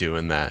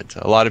doing that.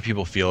 A lot of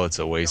people feel it's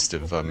a waste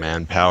of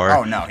manpower.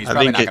 Oh no, he's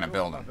probably not gonna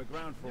build them.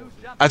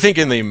 I think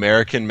in the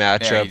American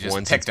matchup, he just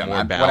once picked it's him.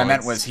 more balanced, What I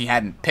meant was he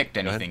hadn't picked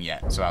anything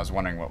yet, so I was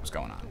wondering what was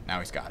going on. Now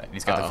he's got it. And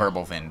he's got the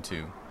verbal Vin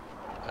too.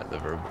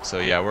 So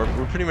yeah, we're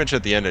pretty much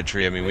at the end of the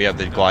tree. I mean, we have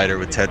the glider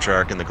with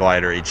Tetrarch and the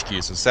glider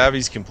HQ. So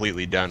Savvy's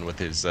completely done with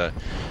his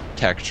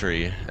tech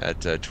tree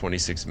at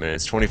 26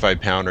 minutes. 25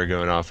 pounder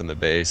going off in the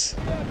base.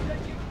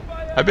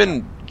 I've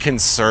been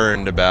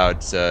concerned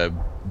about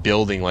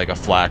building like a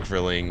flak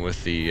drilling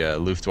with the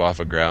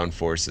Luftwaffe ground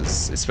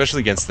forces, especially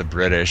against the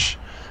British.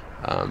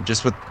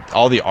 Just with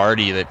all the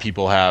arty that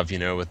people have, you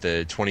know, with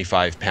the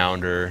 25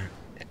 pounder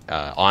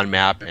on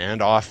map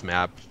and off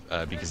map,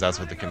 because that's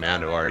what the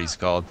commando arty's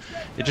called.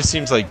 It just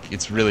seems like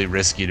it's really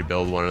risky to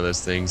build one of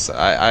those things.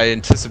 I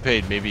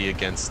anticipate maybe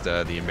against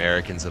the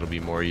Americans it'll be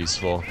more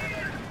useful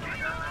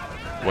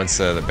once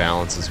the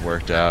balance is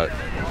worked out.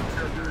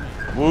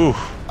 Woo!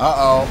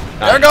 Uh-oh.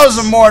 Nice. There goes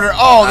the mortar.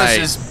 Oh, Nice.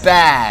 this is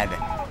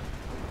bad.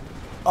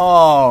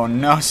 Oh,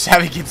 no.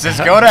 Savvy says,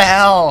 go to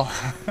hell.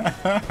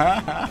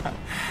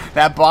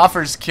 That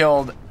Boffers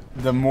killed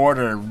the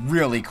mortar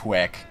really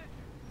quick.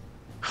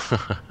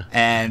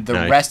 And the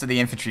Nice. rest of the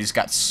infantry just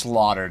got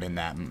slaughtered in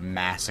that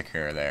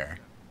massacre there.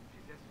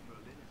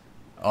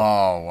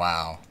 Oh,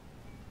 wow.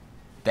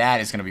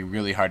 That is going to be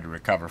really hard to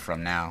recover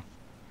from now.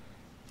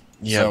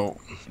 Yep. So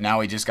now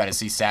we just got to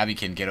see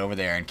Savvykin get over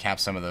there and cap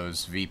some of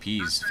those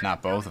VPs, if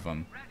not both of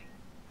them.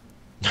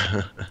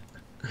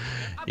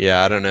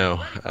 Yeah, I don't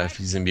know if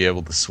he's going to be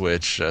able to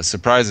switch.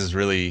 Surprise is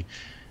really,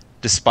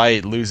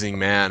 despite losing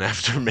man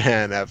after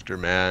man after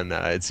man,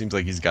 it seems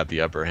like he's got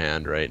the upper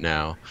hand right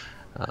now.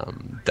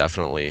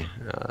 Definitely.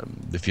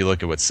 If you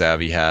look at what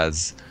Savvy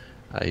has,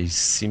 he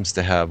seems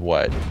to have,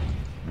 what,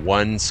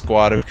 one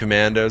squad of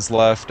commandos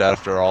left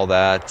after all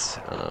that.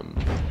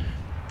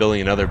 Building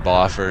another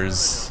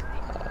Boffers.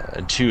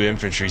 And 2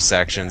 infantry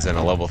sections and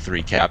a level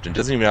 3 captain.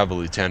 Doesn't even have a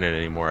lieutenant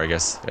anymore. I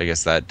guess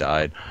that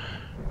died.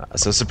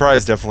 So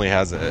Surprise definitely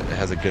has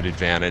a good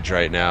advantage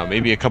right now.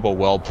 Maybe a couple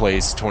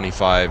well-placed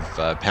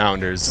 25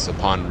 pounders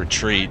upon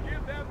retreat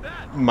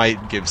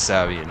might give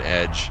Savvy an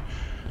edge,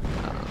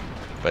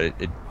 but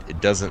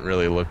it doesn't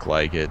really look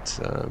like it.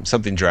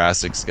 Something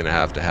drastic is going to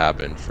have to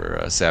happen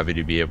for Savvy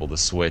to be able to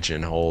switch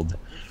and hold.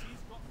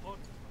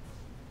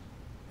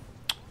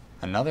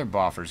 Another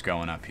Boffer's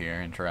going up here,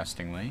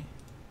 interestingly.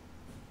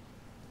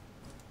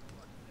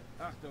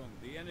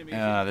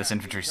 This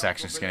infantry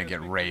section is going to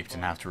get raped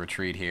and have to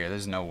retreat here.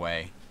 There's no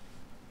way.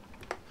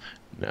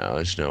 No,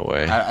 there's no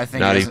way. I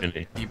think not he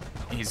even.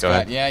 he's Go got.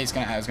 ahead. Yeah, he's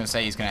gonna. I was gonna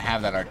say he's gonna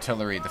have that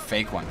artillery, the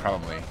fake one,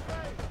 probably.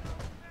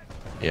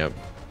 Yep.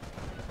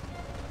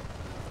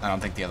 I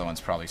don't think the other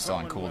one's probably still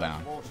on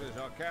cooldown.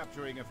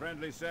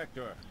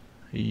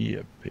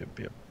 Yep.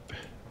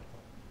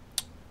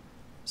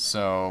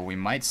 So we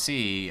might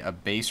see a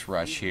base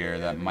rush here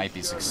that might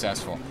be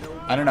successful.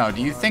 I don't know.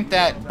 Do you think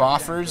that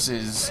Boffers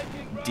is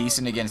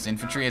decent against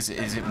infantry? Is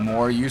it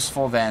more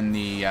useful than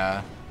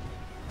the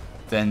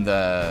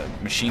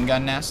machine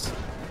gun nest?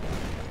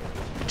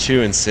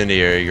 2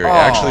 incendiary grenades. Oh.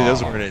 Actually,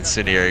 those weren't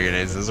incendiary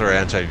grenades. Those were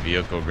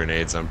anti-vehicle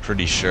grenades. I'm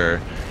pretty sure.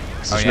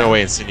 So there's no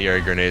way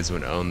incendiary grenades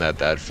would own that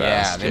fast.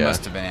 Yeah, they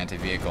must have been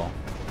anti-vehicle.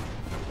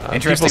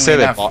 People say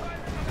that.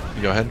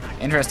 Go ahead.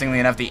 Interestingly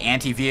enough, the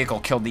anti-vehicle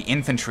killed the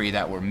infantry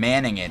that were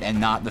manning it, and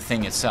not the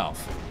thing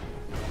itself.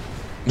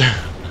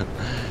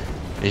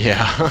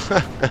 Yeah.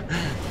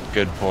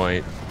 Good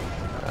point.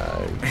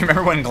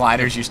 Remember when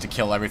gliders used to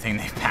kill everything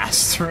they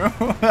passed through?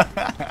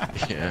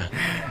 Yeah.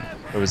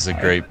 It was a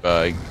great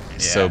bug.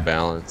 So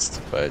balanced,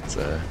 but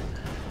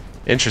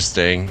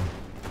interesting.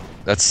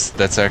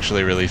 That's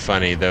actually really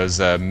funny. Those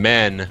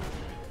men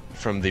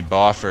from the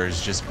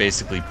Boffers just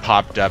basically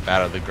popped up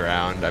out of the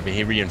ground. I mean,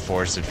 he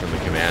reinforced it from the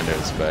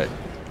commandos, but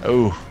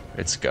oh,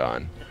 it's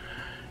gone.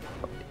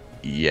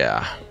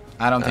 Yeah.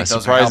 I don't think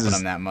those are helping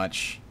them that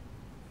much.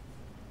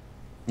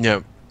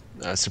 Yep.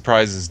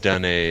 Surprise has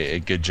done a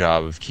good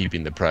job of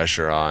keeping the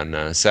pressure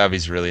on.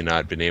 Savvy's really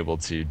not been able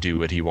to do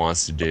what he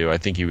wants to do. I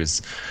think he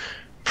was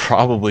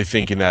probably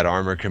thinking that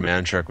armor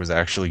command truck was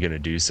actually going to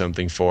do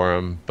something for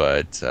him,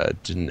 but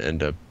didn't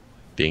end up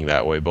being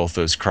that way. Both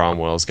those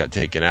Cromwells got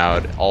taken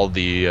out. All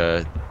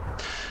the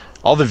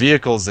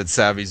vehicles that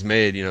Savvy's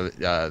made, you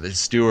know, the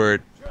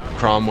Stuart,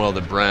 Cromwell,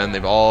 the Bren,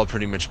 they've all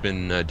pretty much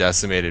been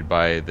decimated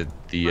by the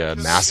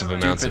massive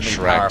amounts of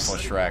Stupidly Shreks. powerful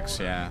Shreks,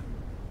 yeah.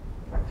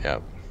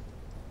 Yep.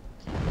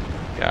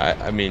 Yeah,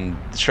 I mean,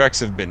 the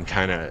Shreks have been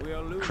kind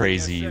of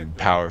crazy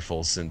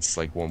powerful since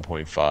like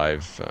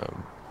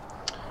 1.5.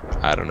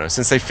 I don't know,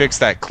 since they fixed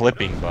that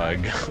clipping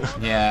bug.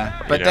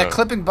 Yeah, but that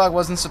clipping bug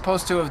wasn't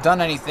supposed to have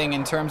done anything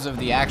in terms of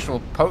the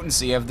actual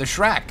potency of the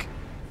Shrek.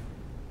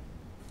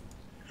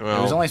 Well,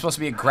 it was only supposed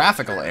to be a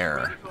graphical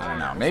error. I don't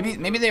know.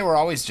 Maybe they were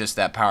always just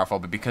that powerful,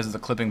 but because of the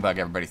clipping bug,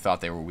 everybody thought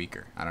they were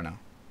weaker. I don't know.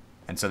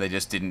 And so they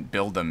just didn't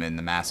build them in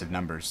the massive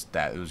numbers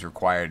that it was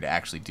required to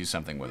actually do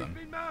something with them.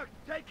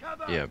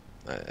 Yeah,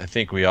 I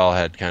think we all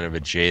had kind of a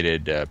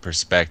jaded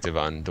perspective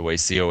on the way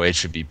COH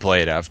should be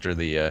played after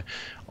the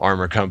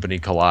Armor Company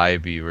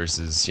Calliope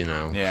versus, you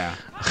know,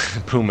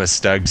 Puma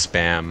Stug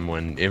spam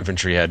when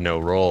infantry had no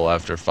role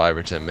after 5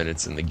 or 10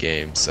 minutes in the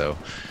game. So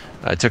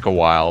it took a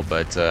while,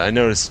 but I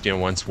noticed, you know,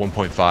 once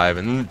 1.5,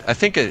 and I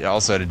think it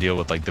also had to deal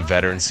with like the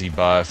veterancy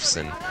buffs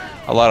and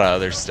a lot of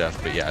other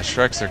stuff. But yeah,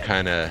 Shreks are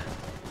kind of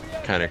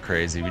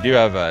crazy. We do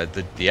have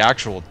the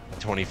actual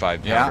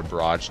 25-pounder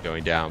barrage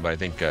going down, but I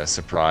think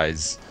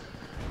Surprise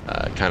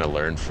kind of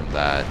learned from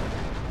that.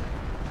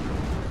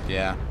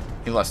 Yeah,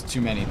 he lost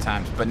too many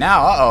times. But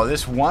now,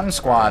 this one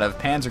squad of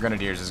Panzer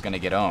Grenadiers is going to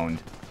get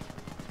owned.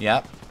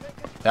 Yep,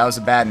 that was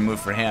a bad move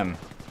for him.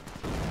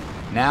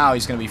 Now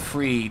he's going to be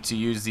free to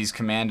use these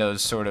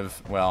commandos sort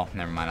of, well,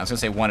 never mind. I was going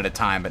to say one at a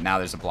time, but now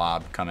there's a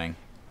blob coming.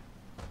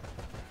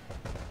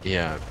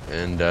 Yeah,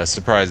 and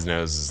Surprise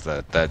knows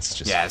that's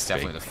just it's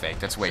definitely the fake.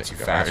 That's way too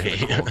fast for the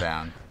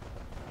cooldown.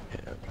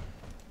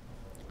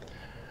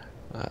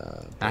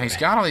 Now he's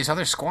got all these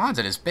other squads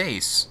at his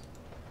base,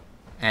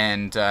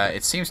 and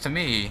it seems to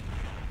me...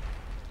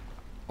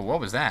 Well, what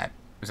was that?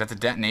 Was that the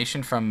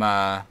detonation from...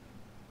 Yeah,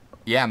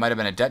 it might have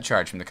been a det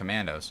charge from the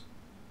commandos.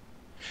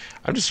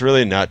 I'm just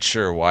really not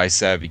sure why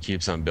Savvy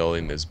keeps on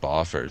building those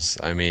buffers.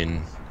 I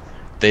mean,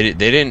 they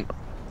didn't...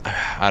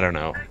 I don't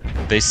know.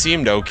 They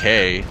seemed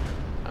okay.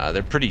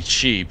 They're pretty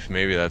cheap,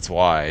 maybe that's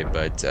why.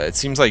 But it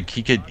seems like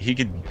he could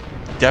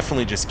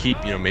definitely just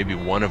keep maybe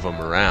one of them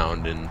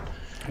around and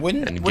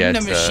get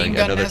a machine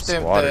gun another nest,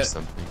 squad or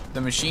something.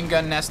 The machine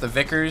gun nest, the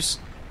Vickers,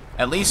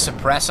 at least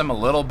suppress them a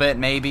little bit,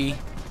 maybe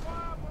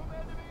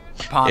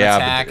upon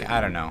attack.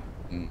 I don't know.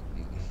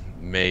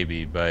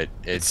 Maybe, but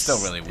it's still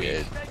really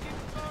weak.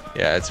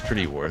 Yeah, it's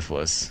pretty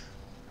worthless.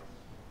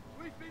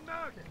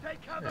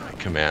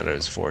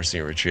 Commando's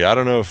forcing a retreat. I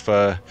don't know if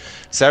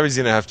Savvy's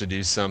gonna have to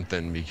do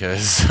something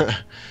because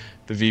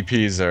the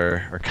VPs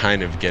are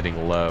kind of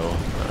getting low.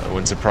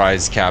 When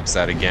Surprise caps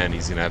that again,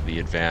 he's gonna have the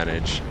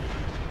advantage.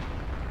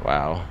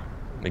 Wow.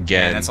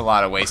 Again. Yeah, that's a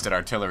lot of wasted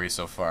artillery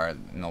so far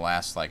in the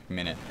last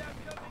minute.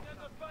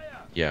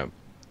 Yeah.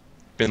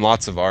 Been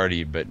lots of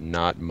arty, but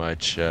not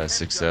much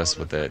success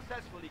with it.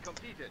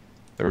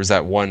 There was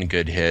that one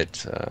good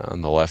hit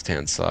on the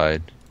left-hand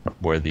side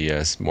where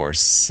the more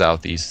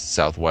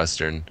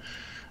southwestern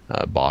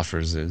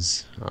Boffers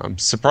is. I'm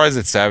surprised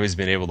that Savvy's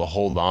been able to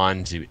hold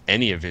on to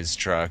any of his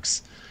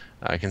trucks,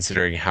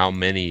 considering how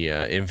many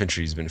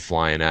infantry's been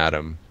flying at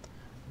him.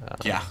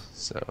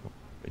 So,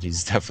 but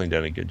he's definitely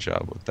done a good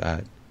job with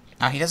that.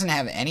 Now, he doesn't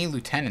have any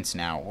lieutenants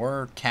now,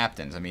 or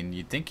captains. I mean,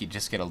 you'd think you'd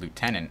just get a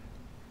lieutenant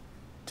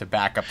to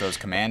back up those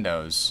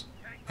commandos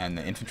and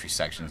the infantry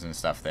sections and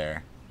stuff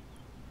there.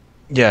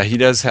 Yeah, he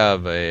does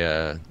have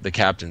the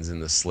captain's in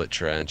the slit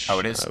trench. Oh,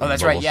 it is? Oh,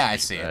 that's right. Yeah, I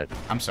see it.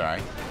 I'm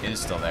sorry. It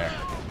is still there.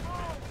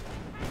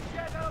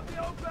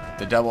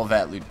 The double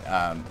vet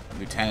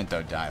lieutenant,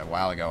 though, died a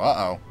while ago.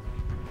 Uh-oh.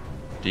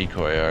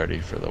 Decoy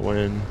arty for the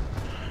win.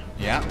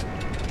 Yeah.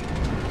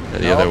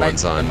 And the other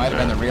one's on. It might have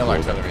been the real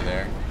artillery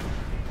there.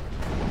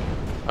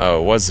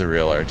 Oh, it was the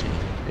real RT.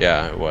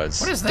 Yeah, it was.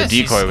 What is this?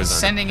 The decoy was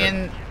sending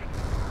in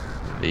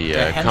the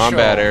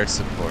combat air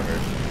supporter.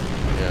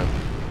 Yeah.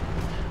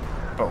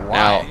 But why?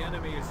 Now,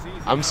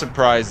 I'm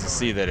surprised to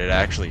see that it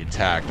actually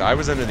attacked. I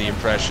was under the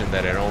impression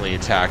that it only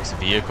attacks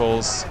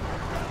vehicles,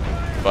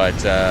 but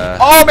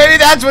oh, maybe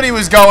that's what he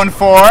was going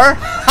for.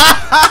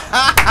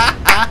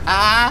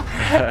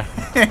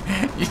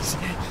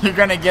 You're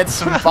gonna get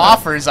some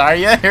boffers, are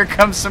you? Here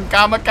comes some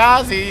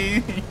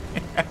kamikaze.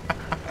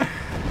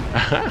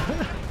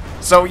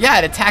 So yeah,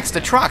 it attacks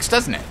the trucks,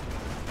 doesn't it?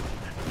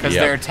 Because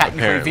they're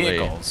technically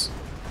vehicles.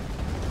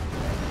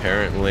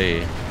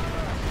 Apparently.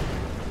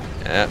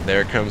 Yeah,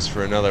 there it comes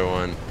for another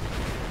one.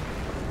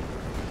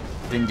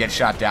 Didn't get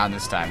shot down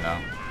this time, though.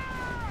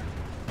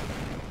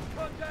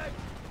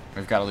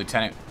 We've got a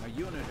lieutenant.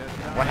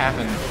 What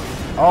happened?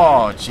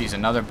 Oh, jeez,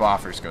 another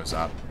Boffers goes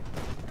up.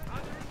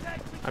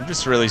 I'm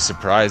just really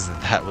surprised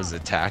that that was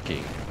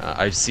attacking.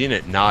 I've seen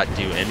it not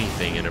do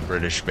anything in a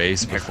British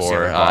base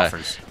before.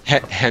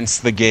 Hence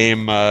the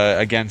game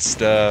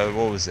against,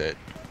 what was it?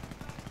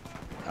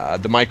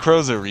 The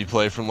Microza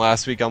replay from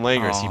last week on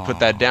Langers. He put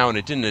that down.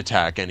 It didn't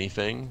attack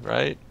anything,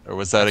 right? Or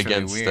was that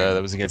against? Really that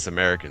was against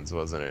Americans,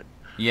 wasn't it?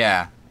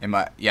 Yeah.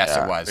 Yes,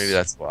 it was. Maybe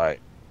that's why.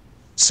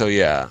 So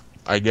yeah,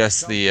 I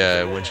guess the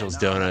Winchell's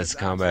Donuts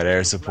combat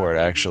air support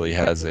actually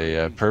has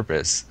a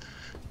purpose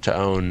to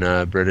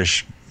own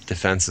British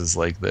defenses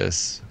like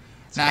this.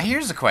 Now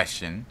here's the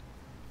question.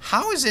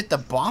 How is it the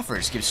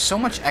Boffers give so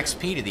much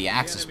XP to the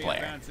Axis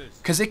player?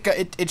 Because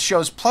it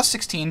shows plus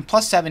 16,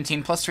 plus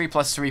 17, plus 3,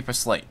 plus 3,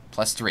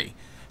 plus 3.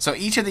 So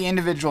each of the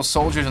individual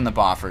soldiers in the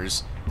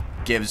Boffers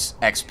gives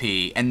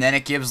XP, and then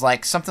it gives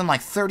something like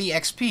 30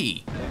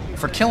 XP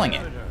for killing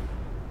it.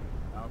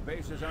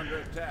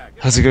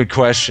 That's a good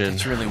question.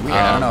 It's really weird.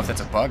 I don't know if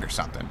that's a bug or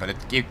something, but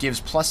it gives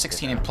plus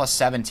 16 and plus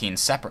 17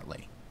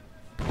 separately.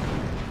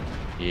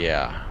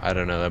 Yeah, I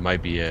don't know. That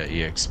might be a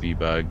EXP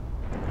bug.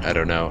 I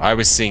don't know. I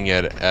was seeing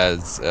it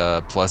as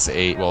plus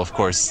 8. Well, of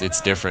course,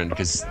 it's different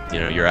because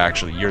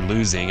you're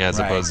losing as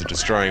opposed to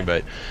destroying.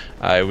 But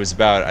it was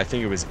about, I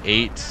think it was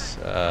 8,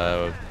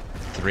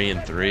 3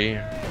 and 3.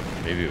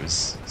 Maybe it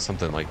was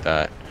something like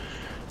that.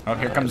 Oh,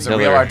 here comes the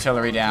real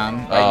artillery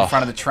down right in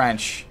front of the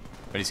trench.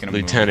 But he's gonna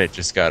Lieutenant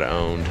just got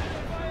owned,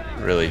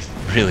 really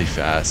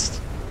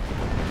fast.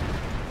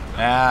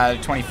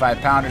 25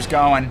 pounders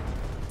going.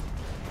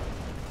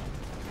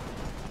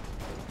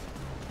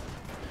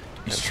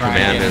 He's trying to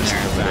get in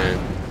there.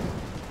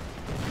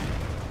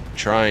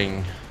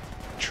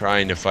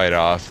 trying to fight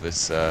off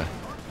this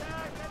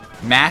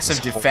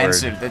massive this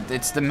defensive. horde.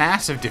 It's the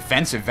massive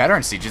defensive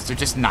veterancy. They're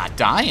just not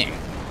dying.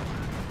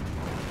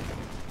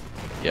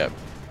 Yep.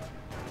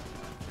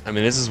 I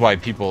mean, this is why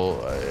people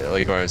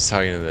like when I was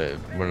talking to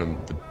one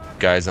of the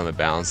guys on the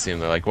balance team,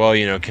 they're like, well,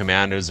 you know,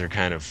 commandos are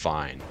kind of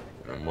fine.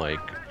 I'm like,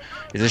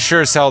 they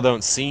sure as hell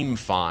don't seem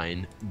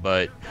fine,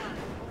 but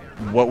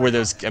what were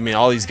those? I mean,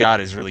 all he's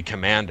got is really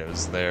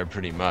commandos there,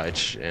 pretty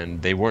much,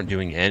 and they weren't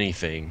doing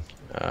anything.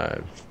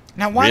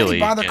 Now, why really did he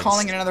bother against...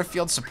 calling in another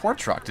field support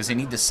truck? Does he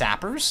need the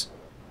sappers?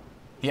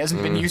 He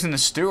hasn't been using the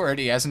steward.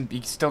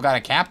 He's still got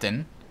a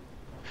captain.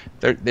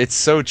 It's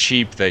so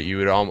cheap that you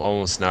would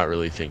almost not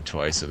really think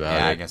twice about it.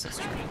 Yeah, I guess that's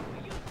true.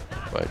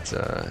 But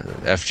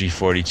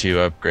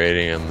FG42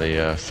 upgrading on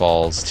the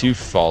falls, 2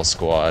 fall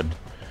squad.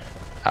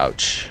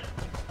 Ouch.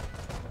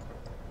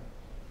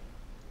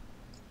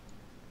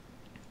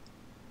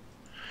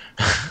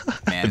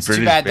 Man, it's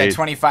too bad that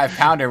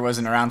 25-pounder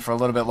wasn't around for a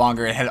little bit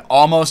longer. It had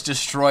almost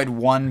destroyed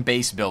one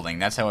base building.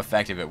 That's how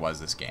effective it was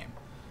this game.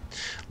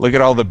 Look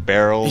at all the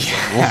barrels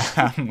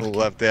on the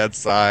left-hand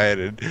side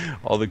and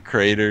all the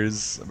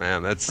craters.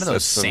 Man, that's... What are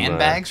those, some,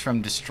 sandbags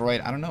from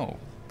destroyed... I don't know.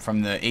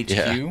 From the HQ?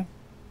 Yeah.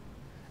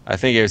 I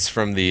think it's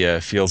from the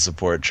field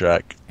support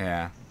truck.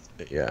 Yeah.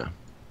 Yeah.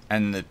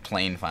 And the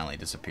plane finally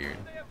disappeared.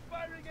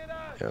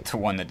 Yep. The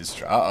one that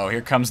destroyed... Uh-oh,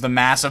 here comes the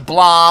massive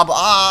blob!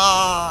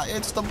 Ah!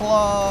 It's the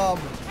blob!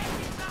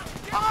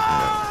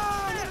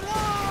 Ah! The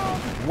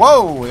blob!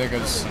 Whoa! There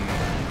goes some...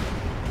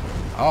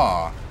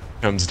 Oh.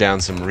 Comes down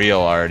some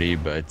real arty,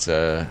 but it's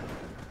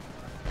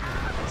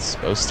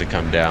supposed to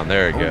come down.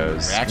 There it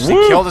goes. They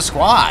actually killed a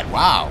squad.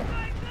 Wow.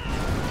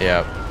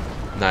 Yep.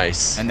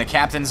 Nice. And the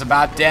captain's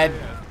about dead.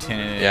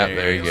 Yep,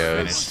 there he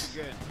goes.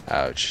 Finished.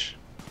 Ouch.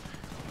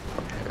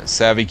 Yeah,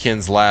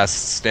 Savvykin's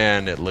last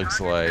stand, it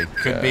looks like.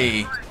 Could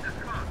be.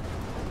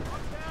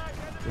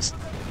 He's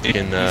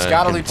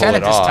got a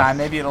lieutenant this time.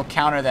 Maybe it'll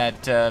counter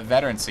that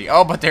veterancy.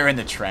 Oh, but they're in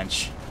the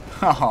trench.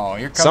 Oh,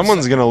 here comes...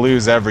 Someone's going to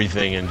lose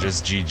everything and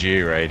just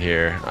GG right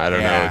here. I don't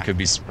know. Yeah. It could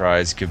be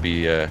Surprise. Could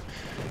be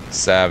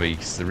Savvy,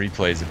 because the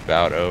replay's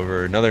about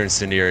over. Another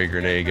incendiary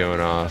grenade going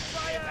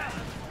off.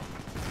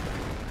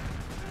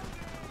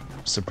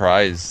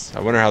 Surprise. I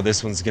wonder how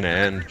this one's going to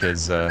end,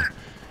 because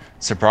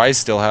Surprise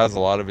still has a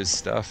lot of his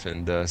stuff,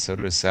 and so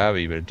does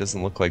Savvy, but it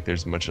doesn't look like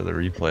there's much of the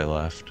replay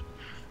left.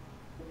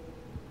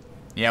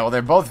 Yeah, well,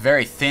 they're both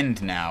very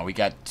thinned now. We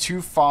got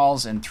 2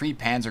 falls and 3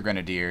 Panzer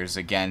Grenadiers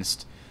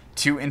against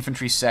 2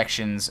 infantry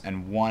sections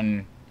and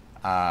 1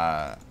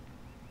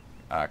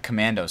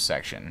 commando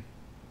section.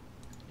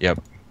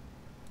 Yep.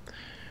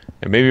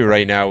 And maybe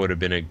right now would have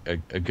been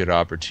a good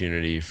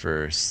opportunity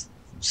for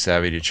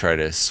Savvy to try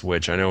to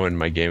switch. I know in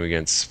my game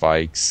against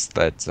Spikes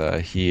that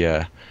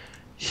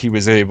he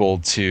was able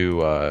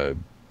to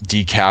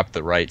decap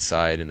the right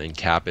side and then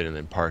cap it and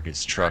then park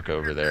his truck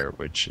over there,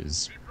 which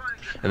is...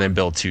 and then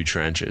build 2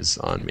 trenches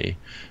on me.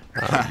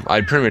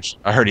 I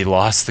already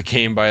lost the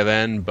game by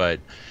then,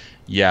 but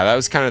yeah, that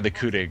was kind of the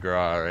coup de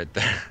grace right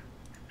there.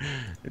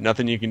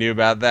 Nothing you can do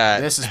about that.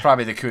 This is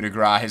probably the coup de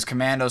grace. His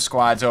commando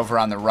squad's over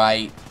on the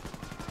right.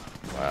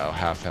 Wow,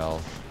 half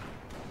health.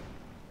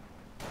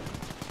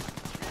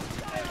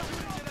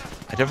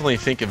 I definitely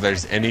think if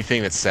there's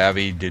anything that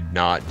Savvy did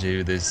not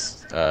do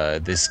this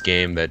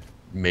game that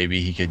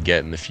maybe he could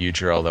get in the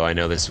future, although I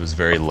know this was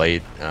very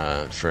late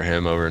for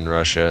him over in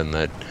Russia, and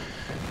that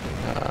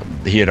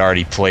he had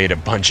already played a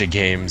bunch of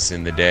games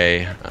in the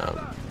day,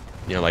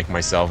 you know, like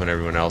myself and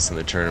everyone else in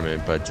the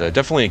tournament, but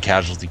definitely a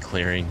casualty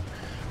clearing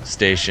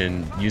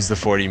station. Use the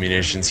 40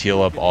 munitions,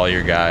 heal up all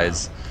your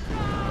guys.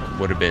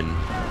 Would have been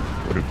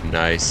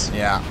nice.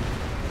 Yeah.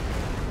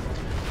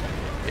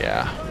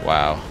 Yeah,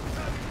 wow.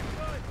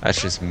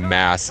 That's just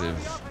massive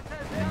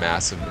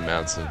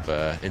amounts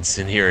of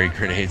incendiary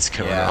grenades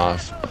coming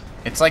off.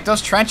 It's like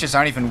those trenches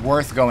aren't even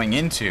worth going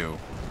into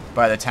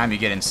by the time you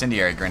get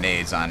incendiary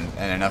grenades on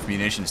and enough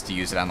munitions to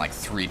use it on like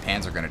 3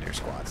 Panzer Grenadier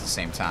squads at the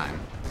same time.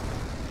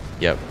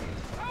 Yep.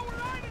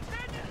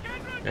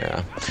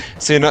 Yeah.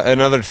 See,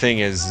 another thing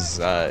is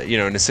you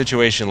know, in a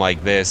situation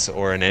like this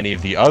or in any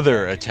of the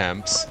other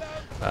attempts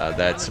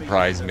that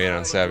Surprise made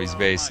on Savvy's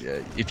base,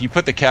 if you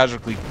put the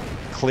casualty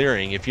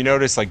clearing, if you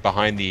notice, like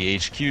behind the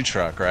HQ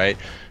truck, right,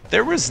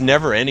 there was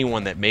never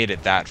anyone that made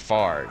it that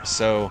far.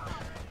 So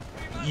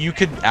you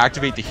could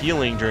activate the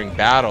healing during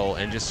battle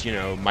and just, you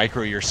know,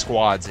 micro your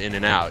squads in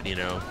and out, you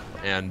know,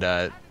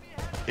 and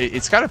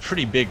it's got a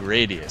pretty big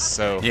radius.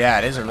 So yeah,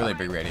 it is a really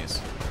big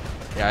radius.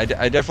 Yeah,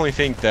 I definitely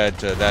think that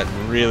that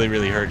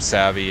really hurt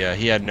Savvy.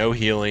 He had no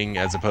healing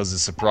as opposed to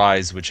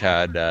Surprise, which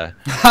had nice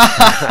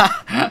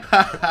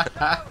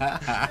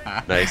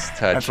touch.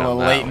 That's a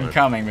little on late that in one.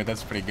 coming, but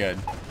that's pretty good.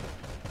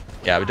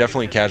 Yeah, but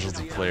definitely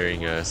casualty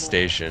clearing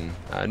station.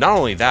 Not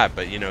only that,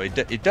 but you know,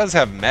 it does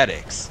have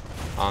medics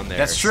on there.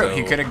 That's true. So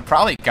He could have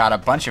probably got a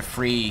bunch of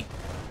free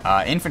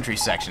infantry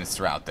sections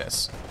throughout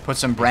this. Put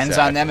some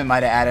Brens on them. It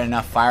might have added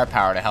enough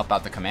firepower to help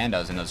out the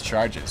commandos in those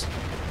charges.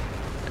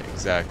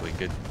 Exactly.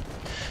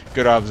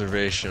 Good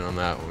observation on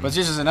that one. But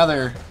this is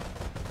another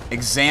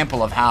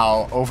example of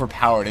how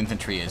overpowered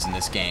infantry is in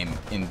this game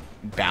in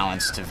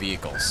balance to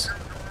vehicles.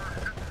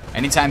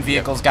 Anytime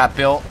vehicles got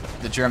built,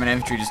 the German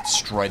infantry just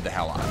destroyed the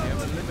hell out of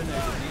them.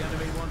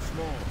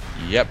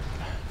 Yep.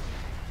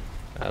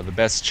 The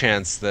best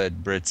chance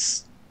that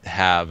Brits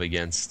have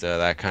against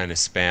that kind of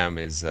spam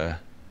is,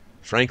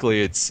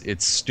 frankly, it's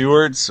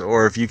Stuarts,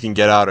 or if you can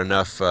get out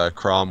enough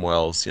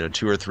Cromwells,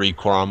 2 or 3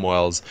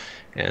 Cromwells,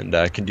 and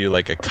can do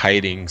like a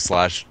kiting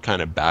 /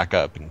 kind of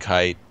backup and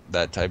kite,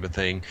 that type of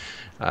thing.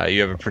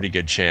 You have a pretty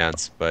good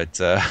chance, but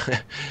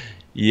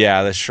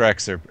yeah, the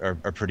Shreks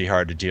are pretty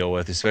hard to deal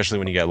with, especially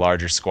when you get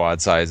larger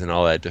squad size and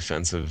all that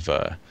defensive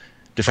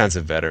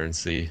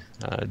veterancy.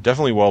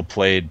 Definitely well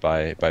played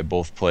by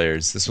both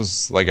players. This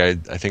was, like I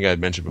think I had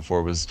mentioned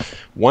before, was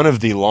one of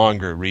the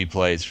longer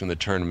replays from the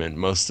tournament.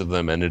 Most of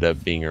them ended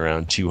up being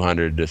around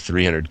 200 to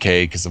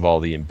 300k because of all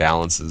the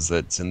imbalances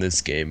that's in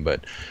this game,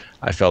 but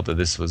I felt that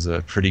this was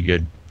a pretty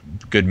good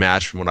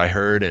match from what I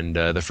heard and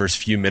the first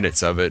few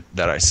minutes of it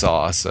that I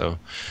saw. So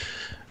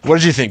what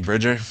did you think,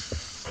 Bridger?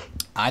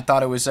 I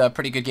thought it was a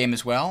pretty good game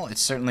as well.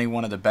 It's certainly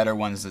one of the better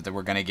ones that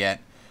we're going to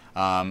get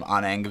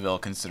on Angeville,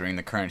 considering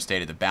the current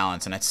state of the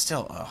balance. And it's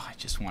still, I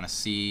just want to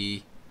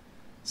see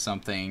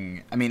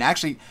something. I mean,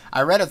 actually,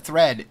 I read a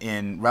thread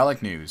in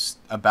Relic News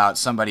about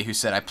somebody who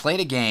said, I played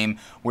a game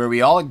where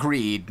we all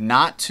agreed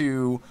not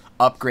to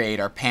upgrade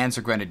our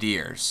Panzer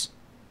Grenadiers.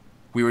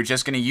 We were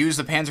just going to use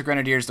the Panzer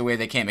Grenadiers the way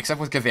they came,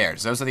 except with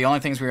Gewehrs. Those are the only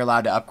things we were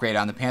allowed to upgrade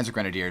on the Panzer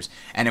Grenadiers.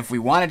 And if we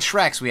wanted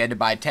Shreks, we had to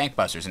buy Tank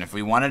Busters. And if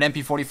we wanted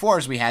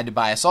MP44s, we had to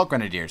buy Assault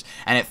Grenadiers.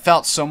 And it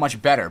felt so much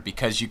better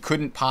because you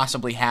couldn't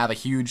possibly have a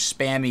huge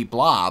spammy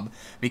blob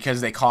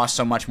because they cost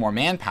so much more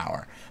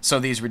manpower. So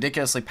these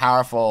ridiculously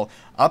powerful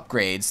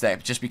upgrades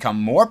that just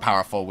become more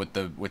powerful with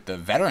the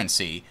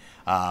Veterancy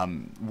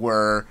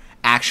were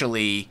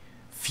actually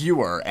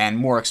fewer and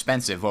more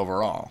expensive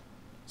overall.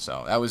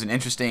 So that was an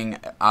interesting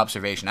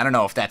observation. I don't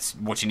know if that's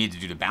what you need to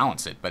do to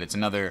balance it, but it's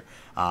another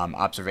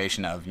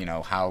observation of,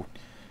 how,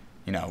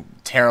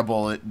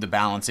 terrible the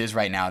balance is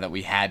right now, that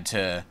we had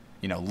to,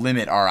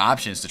 limit our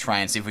options to try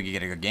and see if we could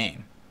get a good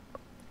game.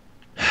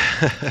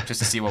 Just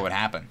to see what would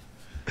happen.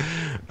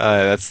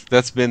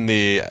 That's been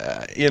the,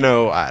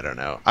 I don't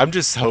know. I'm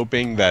just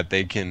hoping that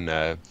they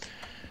can,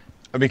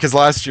 because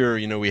last year,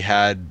 we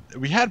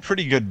had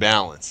pretty good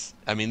balance.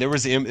 I mean,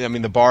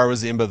 the Bar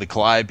was Imba, the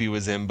Calliope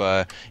was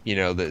Imba,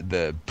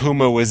 the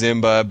Puma was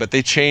Imba, but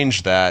they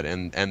changed that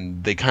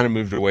and they kind of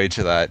moved away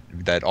to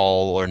that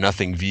all or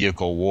nothing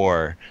vehicle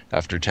war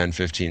after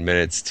 10-15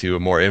 minutes to a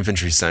more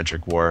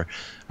infantry-centric war.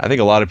 I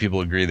think a lot of people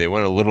agree they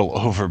went a little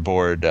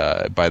overboard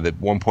by the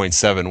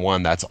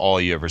 1.71. That's all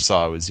you ever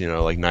saw was,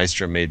 like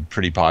Nystrom made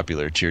pretty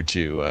popular Tier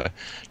 2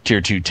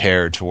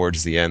 Terror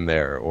towards the end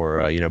there,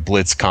 or,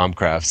 Blitz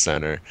Comcraft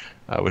Center.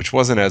 Which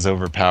wasn't as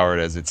overpowered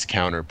as its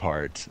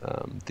counterpart,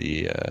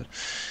 the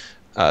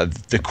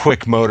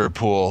quick motor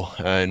pool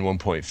in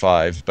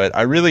 1.5. But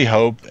I really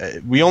hope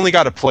we only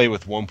got to play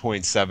with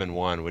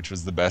 1.71, which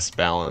was the best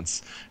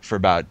balance for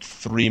about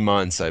 3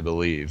 months, I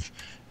believe,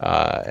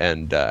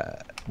 and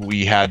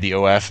we had the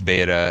OF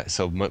beta,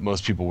 so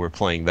most people were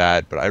playing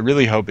that. But I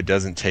really hope it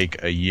doesn't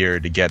take a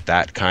year to get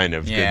that kind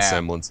of good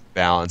semblance of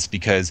balance,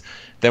 because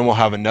then we'll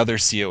have another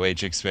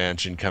COH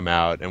expansion come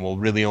out, and we'll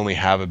really only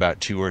have about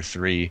 2 or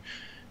 3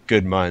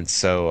 good months.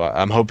 So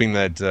I'm hoping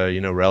that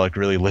Relic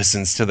really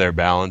listens to their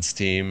balance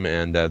team,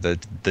 and that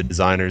the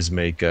designers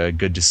make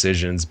good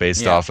decisions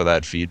based off of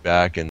that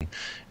feedback, and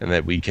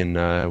that we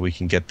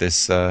can get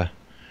this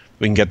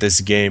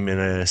game in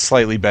a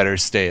slightly better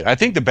state. I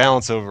think the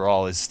balance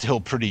overall is still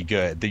pretty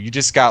good. That you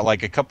just got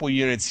like a couple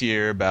units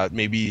here, about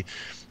maybe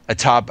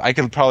I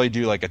could probably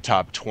do like a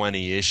top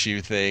 20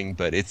 issue thing,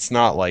 but it's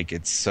not like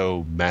it's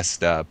so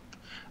messed up.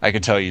 I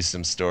could tell you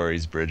some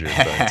stories, Bridger,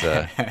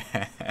 but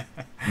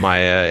my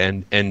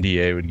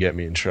NDA would get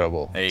me in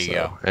trouble. There you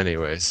go.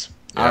 Anyways.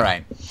 Yeah. All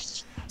right.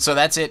 So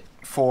that's it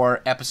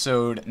for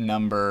episode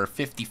number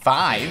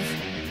 55.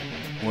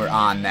 We're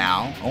on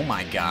now. Oh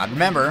my God.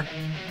 Remember,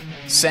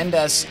 send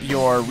us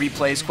your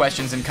replays,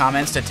 questions, and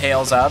comments to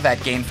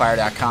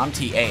talesof@gamefire.com,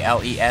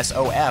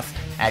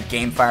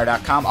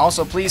 TALESOF@gamefire.com.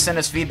 Also, please send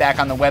us feedback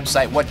on the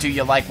website. What do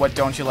you like? What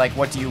don't you like?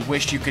 What do you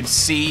wish you could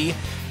see?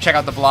 Check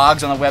out the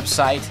blogs on the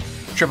website,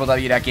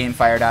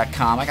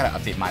 www.gamefire.com. I got to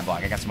update my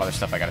blog. I got some other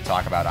stuff I got to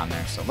talk about on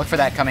there. So look for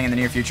that coming in the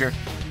near future.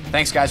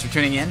 Thanks, guys, for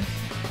tuning in.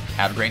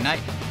 Have a great night.